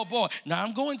 Oh boy, now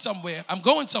I'm going somewhere.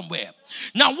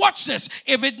 Now watch this.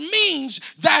 If it means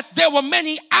that there were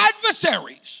many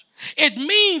adversaries, it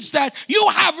means that you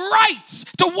have rights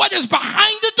to what is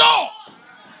behind the door.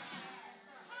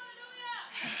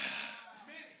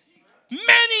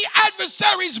 Many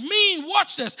adversaries mean,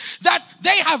 watch this, that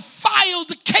they have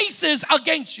filed cases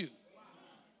against you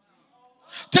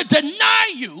to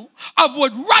deny you of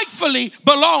what rightfully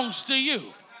belongs to you.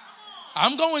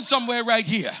 I'm going somewhere right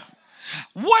here.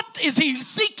 What is he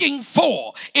seeking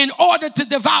for in order to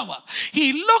devour?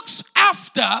 He looks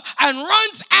after and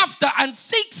runs after and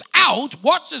seeks out,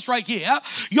 watch this right here,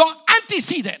 your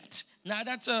antecedent. Now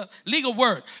that's a legal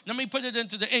word. Let me put it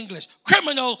into the English.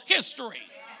 Criminal history.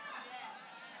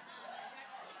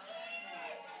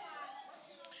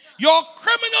 Your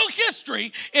criminal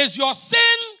history is your sin,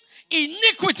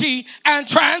 iniquity, and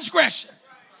transgression.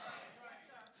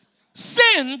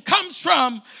 Sin comes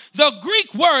from the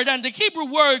Greek word and the Hebrew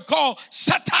word called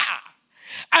sata,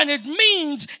 and it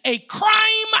means a crime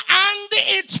and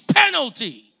its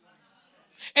penalty.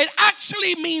 It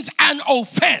actually means an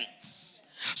offense.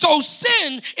 So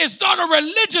sin is not a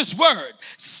religious word.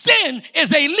 Sin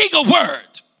is a legal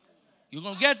word. You're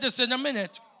going to get this in a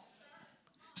minute.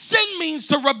 Sin means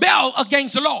to rebel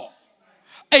against the law.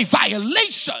 A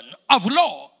violation of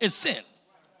law is sin.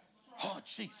 Oh,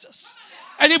 Jesus.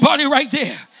 Anybody right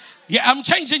there? Yeah, I'm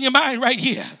changing your mind right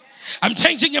here.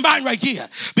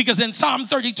 Because in Psalm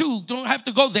 32, don't have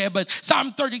to go there, but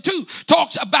Psalm 32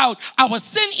 talks about our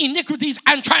sin, iniquities,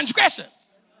 and transgressions.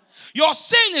 Your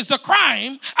sin is the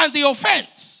crime and the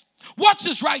offense. Watch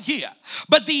this right here.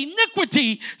 But the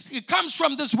iniquity, it comes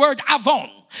from this word avon.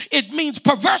 It means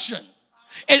perversion.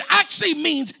 It actually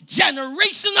means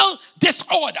generational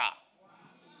disorder.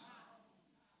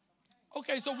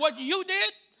 Okay, so what you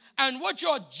did and what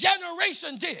your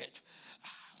generation did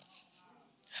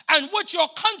and what your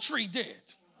country did.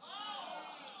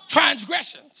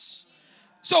 Transgressions.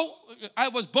 So I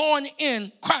was born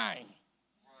in crime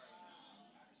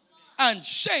and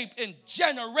shaped in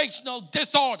generational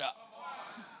disorder.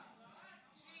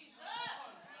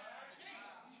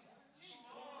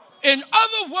 In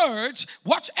other words,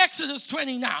 watch Exodus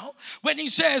 20 now, when he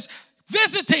says,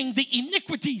 visiting the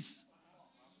iniquities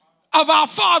of our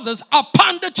fathers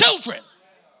upon the children.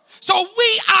 So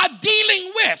we are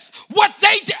dealing with what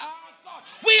they did.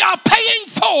 We are paying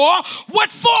for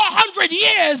what 400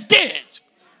 years did.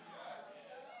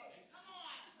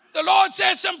 The Lord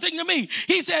said something to me.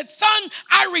 He said, son,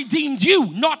 I redeemed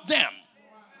you, not them.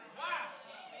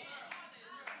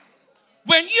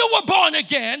 When you were born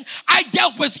again, I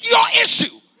dealt with your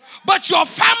issue, but your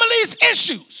family's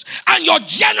issues and your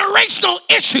generational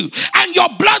issue and your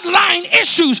bloodline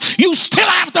issues, you still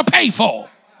have to pay for.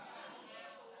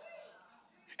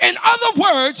 In other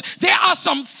words, there are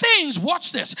some things,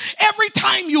 watch this. Every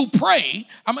time you pray,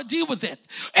 I'm going to deal with it.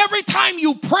 Every time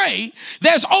you pray,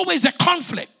 there's always a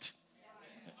conflict.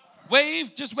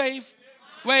 Wave, just wave.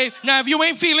 Wave. Now, if you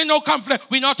ain't feeling no conflict,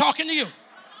 we're not talking to you.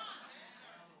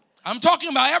 I'm talking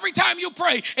about every time you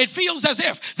pray, it feels as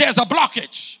if there's a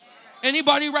blockage.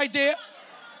 Anybody right there?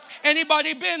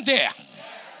 Anybody been there?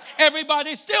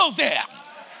 Everybody's still there.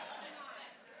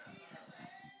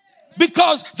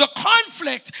 Because the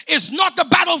conflict is not the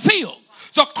battlefield.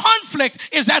 The conflict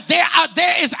is that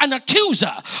there is an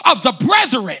accuser of the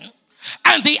brethren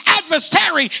and the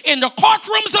adversary in the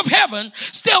courtrooms of heaven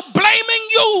still blaming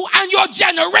you and your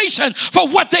generation for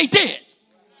what they did.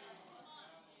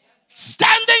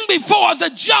 Standing before the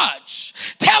judge,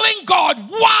 telling God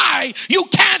why you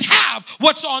can't have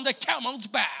what's on the camel's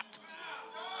back.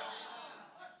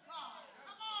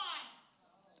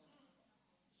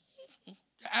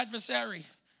 The adversary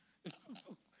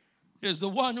is the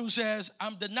one who says,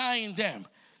 I'm denying them.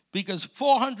 Because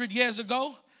 400 years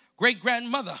ago,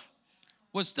 great-grandmother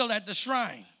was still at the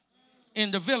shrine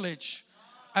in the village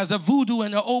as a voodoo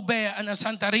and an obey and a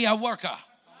Santeria worker.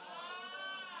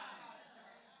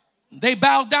 They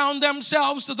bow down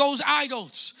themselves to those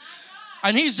idols.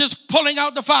 And he's just pulling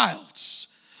out the files.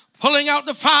 Pulling out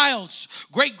the files.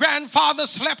 Great-grandfather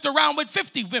slept around with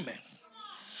 50 women.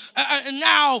 And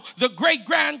now the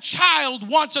great-grandchild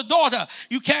wants a daughter.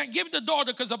 You can't give the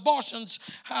daughter because abortions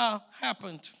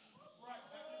happened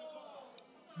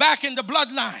back in the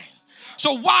bloodline.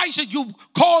 So why should you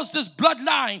cause this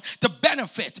bloodline to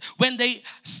benefit when they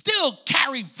still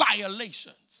carry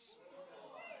violations?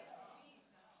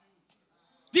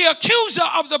 The accuser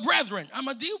of the brethren. I'm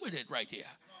going to deal with it right here.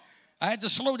 I had to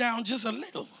slow down just a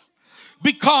little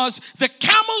because the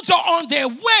camels are on their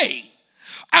way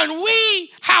and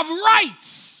we have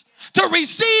rights to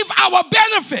receive our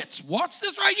benefits. Watch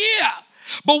this right here.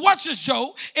 But watch this,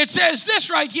 Joe. It says this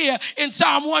right here in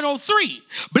Psalm 103.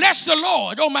 Bless the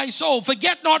Lord, O my soul.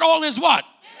 Forget not all his what?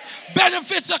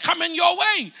 Benefits are coming your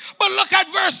way. But look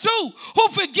at verse 2. Who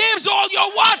forgives all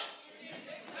your what?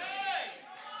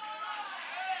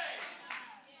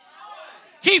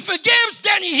 He forgives,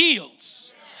 then he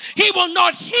heals. He will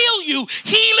not heal you.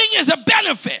 Healing is a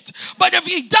benefit. But if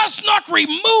he does not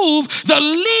remove the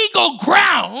legal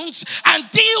grounds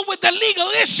and deal with the legal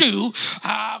issue,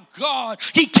 God,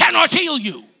 he cannot heal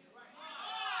you.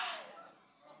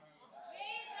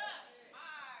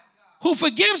 Who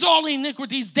forgives all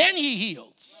iniquities, then he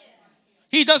heals.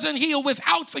 He doesn't heal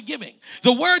without forgiving.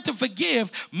 The word to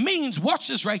forgive means, watch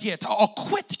this right here, to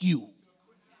acquit you.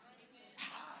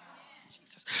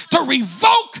 To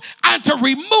revoke and to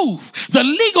remove the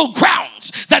legal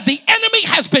grounds that the enemy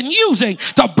has been using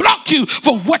to block you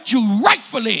for what you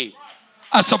rightfully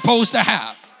are supposed to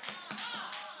have.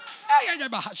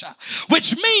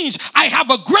 Which means I have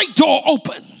a great door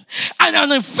open and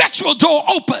an effectual door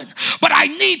open, but I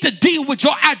need to deal with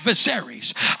your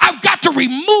adversaries. I've got to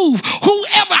remove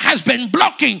whoever has been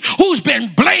blocking, who's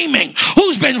been blaming,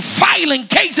 who's been filing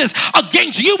cases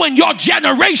against you and your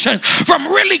generation from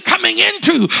really coming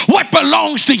into what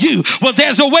belongs to you. Well,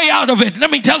 there's a way out of it.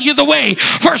 Let me tell you the way.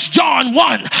 1 John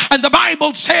 1, and the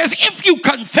Bible says, if you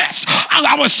confess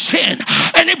our sin,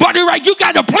 anybody right, you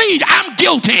got to plead, I'm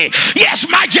guilty. Yes,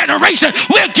 my generation,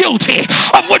 we're guilty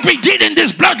of what we did in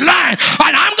this bloodline.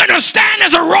 And I'm going to stand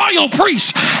as a royal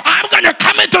priest. I'm going to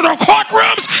come into the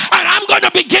courtrooms and I'm going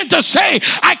to begin to say,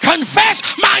 I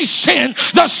confess my sin,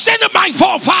 the sin of my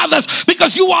forefathers,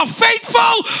 because you are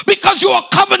faithful, because you are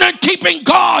covenant keeping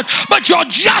God, but you're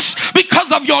just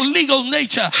because of your legal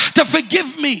nature to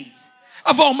forgive me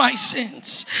of all my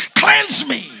sins. Cleanse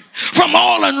me from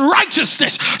all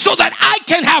unrighteousness so that I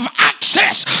can have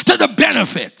access to the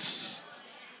benefits.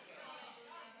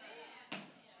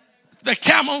 The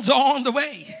camels are on the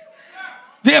way.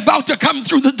 They're about to come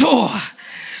through the door.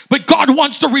 But God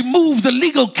wants to remove the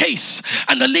legal case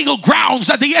and the legal grounds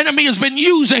that the enemy has been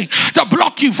using to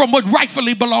block you from what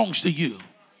rightfully belongs to you.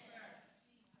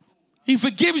 He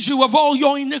forgives you of all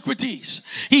your iniquities.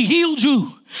 He heals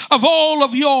you of all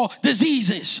of your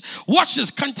diseases. Watch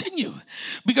this, continue.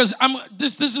 Because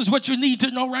this is what you need to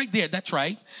know right there. That's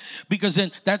right. Because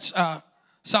then that's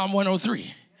Psalm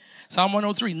 103. Psalm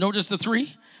 103. Notice the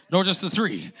 3. Notice the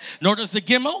 3. Notice the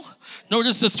Gimel.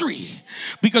 Notice the 3.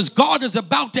 Because God is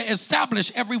about to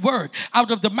establish every word out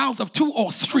of the mouth of 2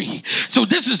 or 3. So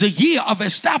this is a year of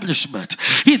establishment.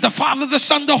 He's the Father, the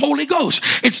Son, the Holy Ghost.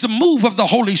 It's the move of the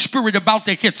Holy Spirit about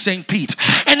to hit St. Pete.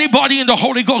 Anybody in the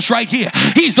Holy Ghost right here?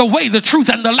 He's the way, the truth,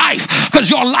 and the life. Because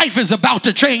your life is about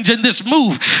to change in this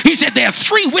move. He said there are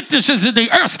 3 witnesses in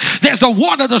the earth. There's the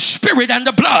water, the spirit, and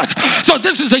the blood. So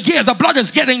this is a year the blood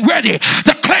is getting ready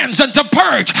to cleanse and to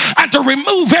purge and to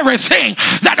remove everything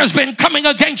that has been coming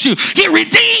against you. He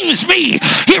redeems me.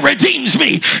 He redeems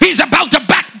me. He's about to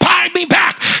buy me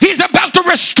back. He's about to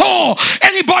restore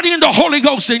anybody in the Holy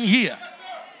Ghost in here.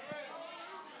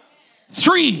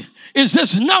 3 is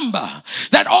this number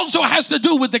that also has to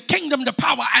do with the kingdom, the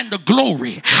power, and the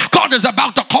glory. God is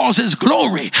about to cause his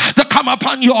glory to come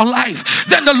upon your life.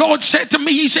 Then the Lord said to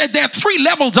me, he said, there are 3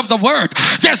 levels of the word.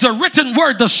 There's the written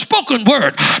word, the spoken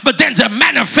word, but then the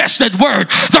manifested word,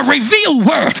 the revealed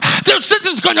word. This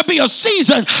is going to be a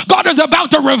season. God is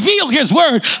about to reveal his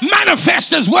word,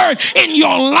 manifest his word in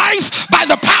your life by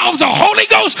the power of the Holy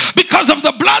Ghost because of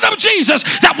the blood of Jesus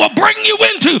that will bring you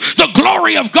into the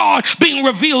glory of God being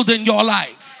revealed in your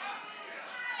life.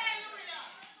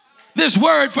 This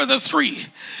word for the three.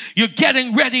 You're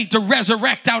getting ready to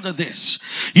resurrect out of this.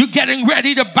 You're getting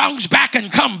ready to bounce back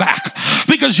and come back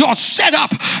because you're set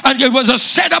up, and it was a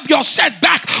setup. Your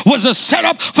setback was a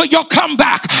setup for your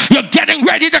comeback. You're getting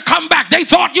ready to come back. They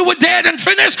thought you were dead and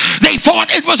finished. They thought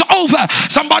it was over.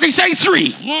 Somebody say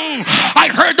three. I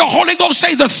heard the Holy Ghost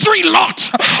say the three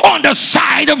lots on the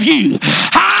side of you.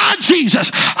 Ah, Jesus.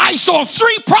 I saw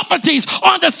three properties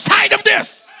on the side of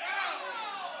this.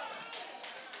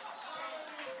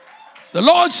 The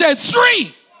Lord said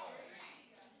three.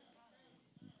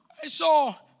 I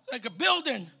saw like a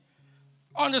building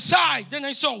on the side. Then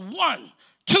I saw 1,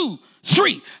 2,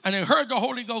 3. And I heard the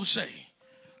Holy Ghost say,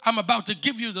 I'm about to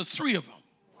give you the three of them.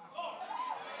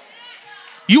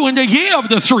 You in the year of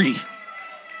the three.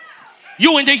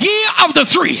 You in the year of the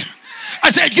three. I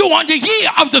said, you on the year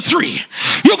of the three.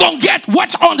 You're going to get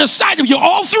what's on the side of you,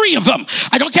 all three of them.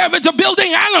 I don't care if it's a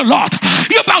building and a lot.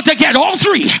 You're about to get all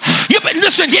three.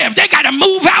 Listen here, if they got to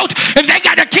move out, if they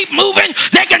got to keep moving,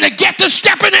 they're going to get to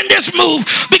stepping in this move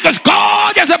because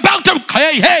God is about to,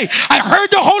 hey, I heard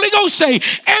the Holy Ghost say,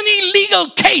 any legal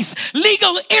case,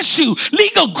 legal issue,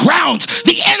 legal grounds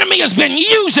the enemy has been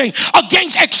using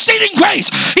against Exceeding Grace,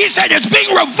 he said it's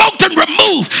being revoked and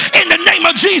removed in the name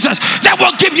of Jesus. That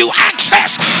will give you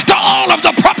access to all of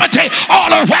the property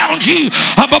all around you.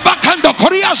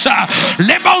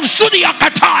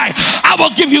 I will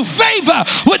give you favor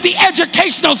with the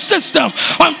educational system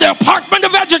of the Department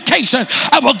of Education.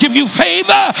 I will give you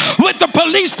favor with the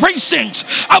police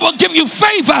precincts. I will give you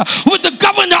favor with the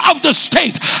governor of the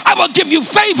state. I will give you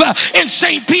favor in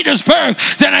St. Petersburg.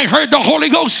 Then I heard the Holy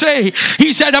Ghost say,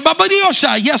 he said,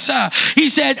 yes, sir. He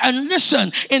said, and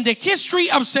listen, in the history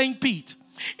of St. Pete,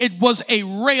 it was a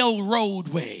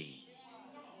railroadway.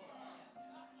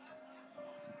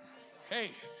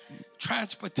 Hey,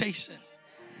 transportation.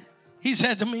 He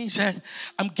said to me, he said,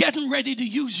 I'm getting ready to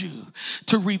use you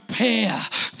to repair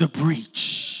the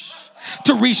breach,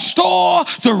 to restore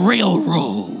the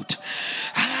railroad.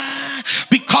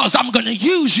 Because I'm going to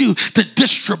use you to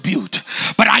distribute,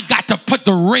 but I got to put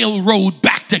the railroad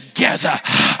back together.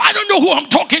 I don't know who I'm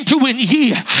talking to in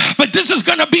here, but this is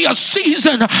going to be a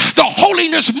season. The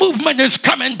holiness movement is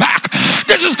coming back.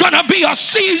 This is going to be a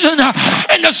season,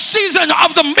 in the season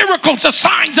of the miracles, the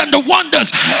signs, and the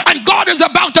wonders. And God is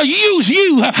about to use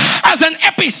you as an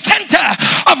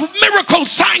epicenter of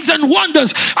miracles, signs, and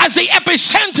wonders, as the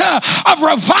epicenter of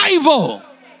revival.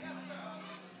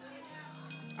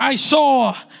 I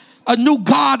saw a new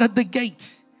God at the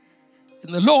gate.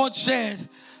 And the Lord said,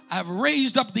 I've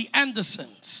raised up the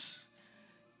Andersons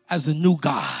as a new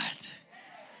God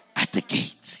at the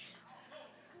gate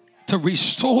to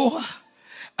restore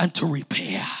and to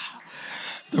repair.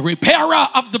 The repairer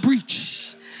of the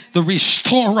breach, the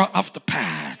restorer of the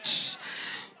paths.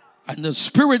 And the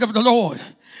Spirit of the Lord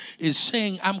is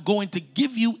saying, I'm going to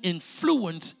give you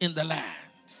influence in the land.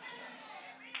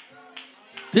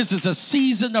 This is a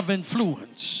season of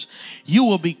influence. You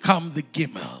will become the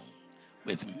Gimel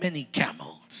with many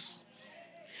camels.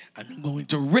 And I'm going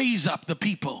to raise up the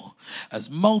people as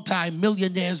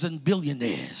multi-millionaires and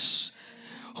billionaires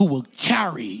who will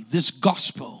carry this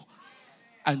gospel.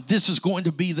 And this is going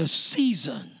to be the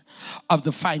season of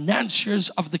the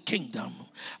financiers of the kingdom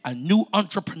and new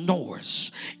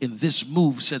entrepreneurs in this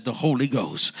move, said the Holy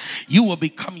Ghost. You will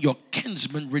become your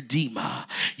kinsman redeemer.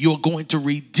 You're going to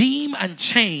redeem and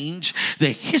change the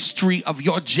history of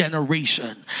your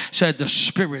generation, said the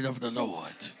Spirit of the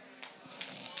Lord.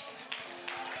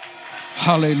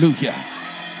 Hallelujah.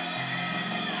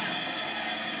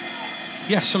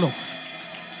 Yes, Lord.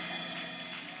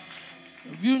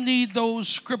 If you need those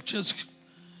scriptures,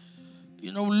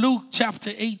 Luke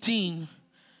chapter 18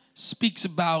 speaks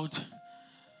about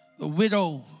the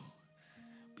widow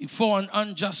before an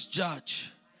unjust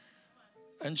judge.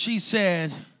 And she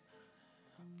said,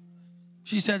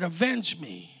 avenge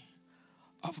me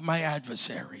of my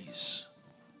adversaries.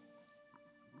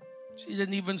 She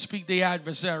didn't even speak the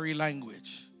adversary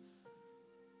language.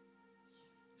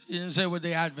 She didn't say what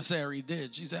the adversary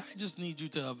did. She said, I just need you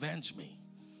to avenge me.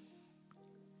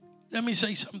 Let me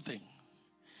say something.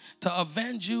 To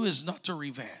avenge you is not to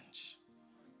revenge.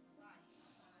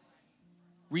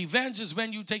 Revenge is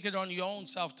when you take it on your own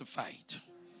self to fight.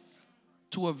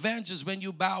 To avenge is when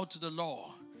you bow to the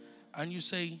law and you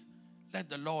say, let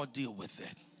the law deal with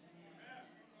it.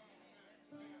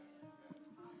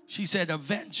 She said,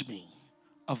 avenge me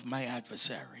of my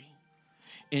adversary.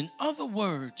 In other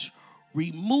words,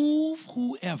 remove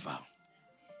whoever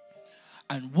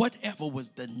and whatever was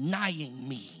denying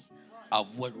me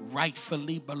of what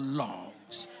rightfully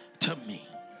belongs to me.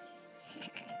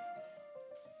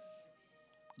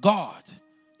 God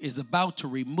is about to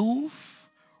remove,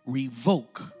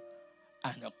 revoke,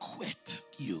 and acquit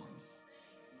you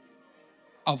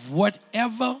of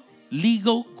whatever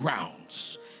legal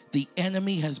grounds the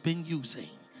enemy has been using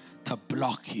to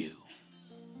block you.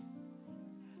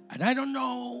 And I don't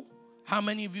know how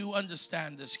many of you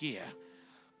understand this here,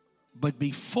 but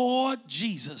before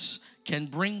Jesus can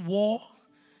bring war,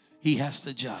 he has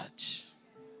to judge.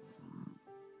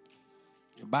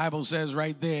 The Bible says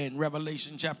right there in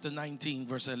Revelation chapter 19,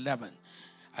 verse 11,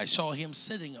 I saw him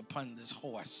sitting upon this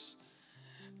horse.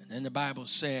 And then the Bible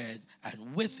said,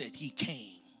 and with it he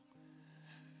came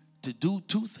to do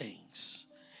two things.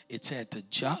 It said to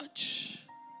judge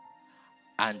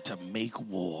and to make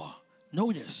war.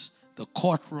 Notice the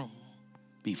courtroom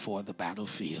before the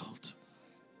battlefield.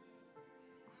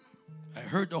 I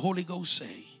heard the Holy Ghost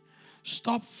say,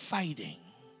 stop fighting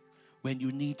when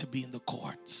you need to be in the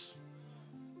courts.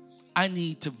 I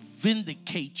need to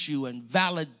vindicate you and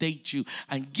validate you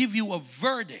and give you a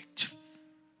verdict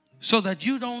so that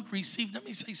you don't receive. Let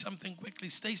me say something quickly.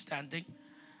 Stay standing.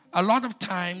 A lot of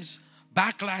times,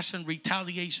 backlash and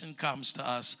retaliation comes to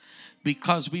us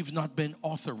because we've not been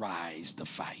authorized to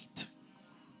fight.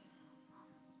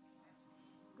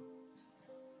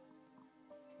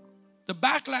 The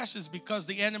backlash is because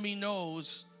the enemy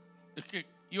knows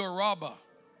you're a robber.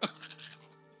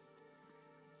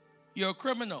 You're a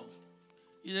criminal.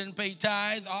 You didn't pay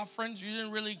tithe, offerings. You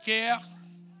didn't really care.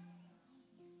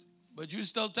 But you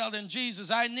still telling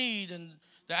Jesus, I need. And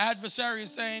the adversary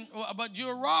is saying, well, but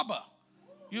you're a robber.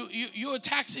 You're a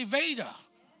tax evader.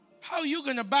 How are you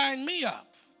going to bind me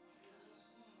up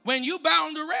when you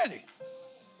bound already?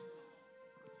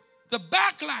 The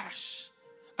backlash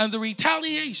and the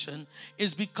retaliation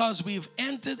is because we've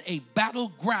entered a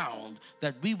battleground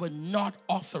that we were not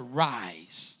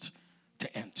authorized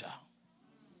to enter.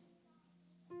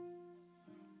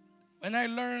 When I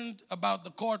learned about the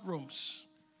courtrooms,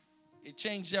 it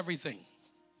changed everything.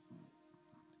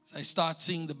 I start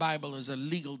seeing the Bible as a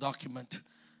legal document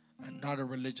and not a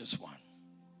religious one.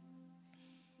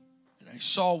 And I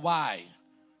saw why.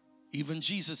 Even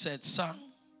Jesus said, son,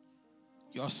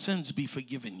 your sins be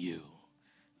forgiven you.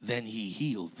 Then he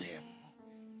healed them.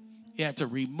 He had to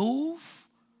remove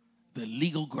the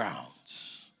legal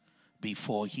grounds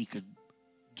before he could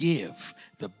give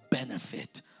the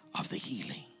benefit of the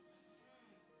healing.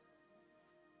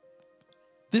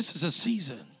 This is a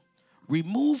season.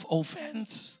 Remove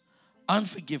offense,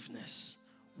 unforgiveness,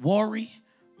 worry,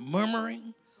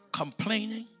 murmuring,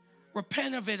 complaining.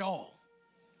 Repent of it all.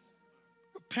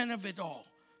 Repent of it all.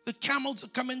 The camels are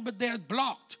coming, but they're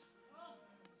blocked.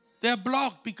 They're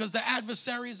blocked because the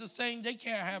adversaries are saying they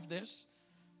can't have this.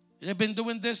 They've been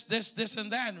doing this,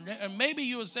 and that. And maybe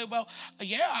you would say, well,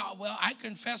 I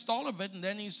confessed all of it. And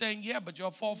then he's saying, yeah, but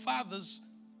your forefathers,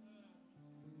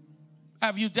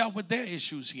 have you dealt with their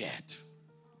issues yet?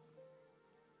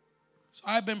 So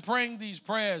I've been praying these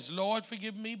prayers. Lord,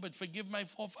 forgive me, but forgive my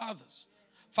forefathers.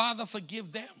 Father,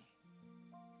 forgive them.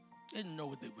 They didn't know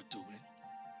what they were doing.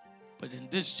 But in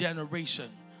this generation,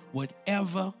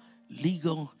 whatever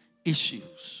legal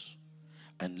issues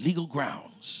and legal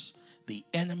grounds the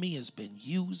enemy has been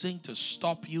using to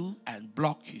stop you and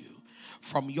block you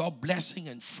from your blessing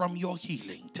and from your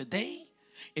healing, today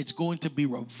it's going to be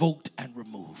revoked and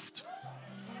removed.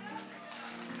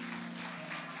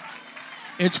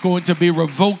 It's going to be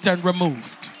revoked and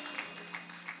removed.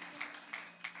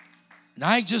 And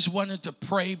I just wanted to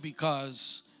pray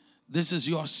because this is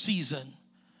your season.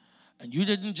 And you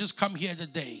didn't just come here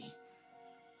today.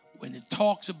 When it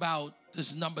talks about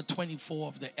this number 24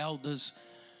 of the elders,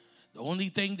 the only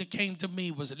thing that came to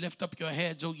me was lift up your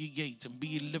heads, O ye gates, and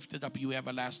be lifted up, you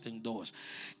everlasting doors.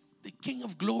 The King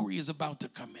of glory is about to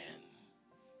come in.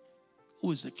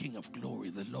 Who is the King of glory?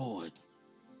 The Lord,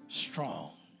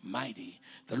 strong, mighty.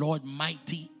 The Lord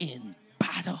mighty in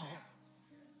battle.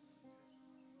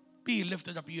 Be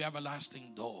lifted up, you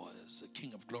everlasting doors. The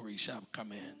King of glory shall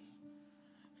come in.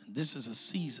 And this is a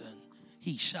season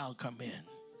he shall come in,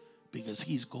 because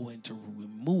he's going to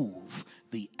remove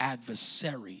the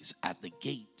adversaries at the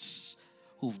gates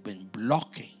who've been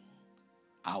blocking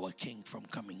our King from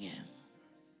coming in.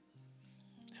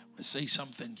 Let's say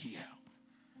something here.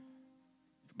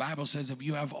 The Bible says if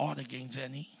you have aught against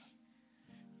any,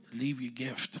 leave your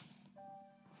gift.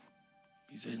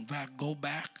 He said, in fact, go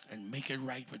back and make it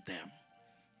right with them.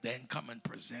 Then come and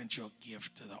present your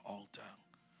gift to the altar.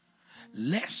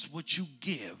 Lest what you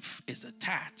give is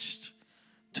attached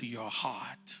to your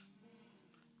heart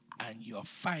and your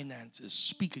finances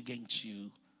speak against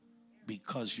you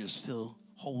because you're still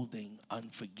holding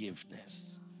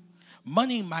unforgiveness.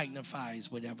 Money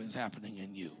magnifies whatever is happening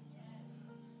in you.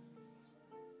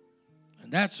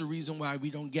 And that's the reason why we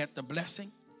don't get the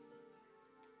blessing.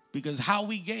 Because how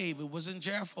we gave, it wasn't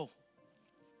cheerful.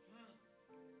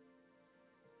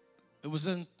 It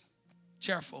wasn't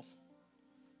cheerful.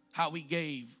 How we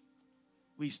gave,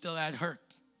 we still had hurt.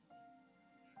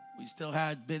 We still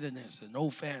had bitterness and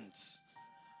offense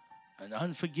and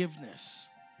unforgiveness.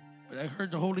 But I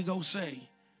heard the Holy Ghost say,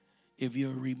 if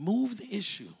you remove the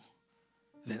issue,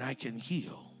 then I can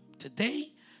heal. Today,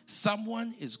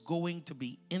 someone is going to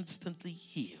be instantly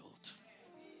healed.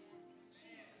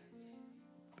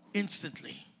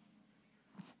 Instantly.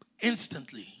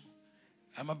 Instantly.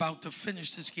 I'm about to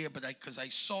finish this here, but because I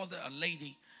saw a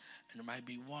lady, and there might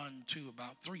be one, two,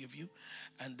 about three of you,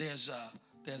 and there's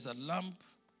a lump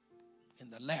in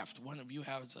the left. One of you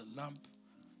has a lump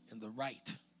in the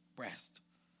right breast.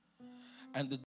 And the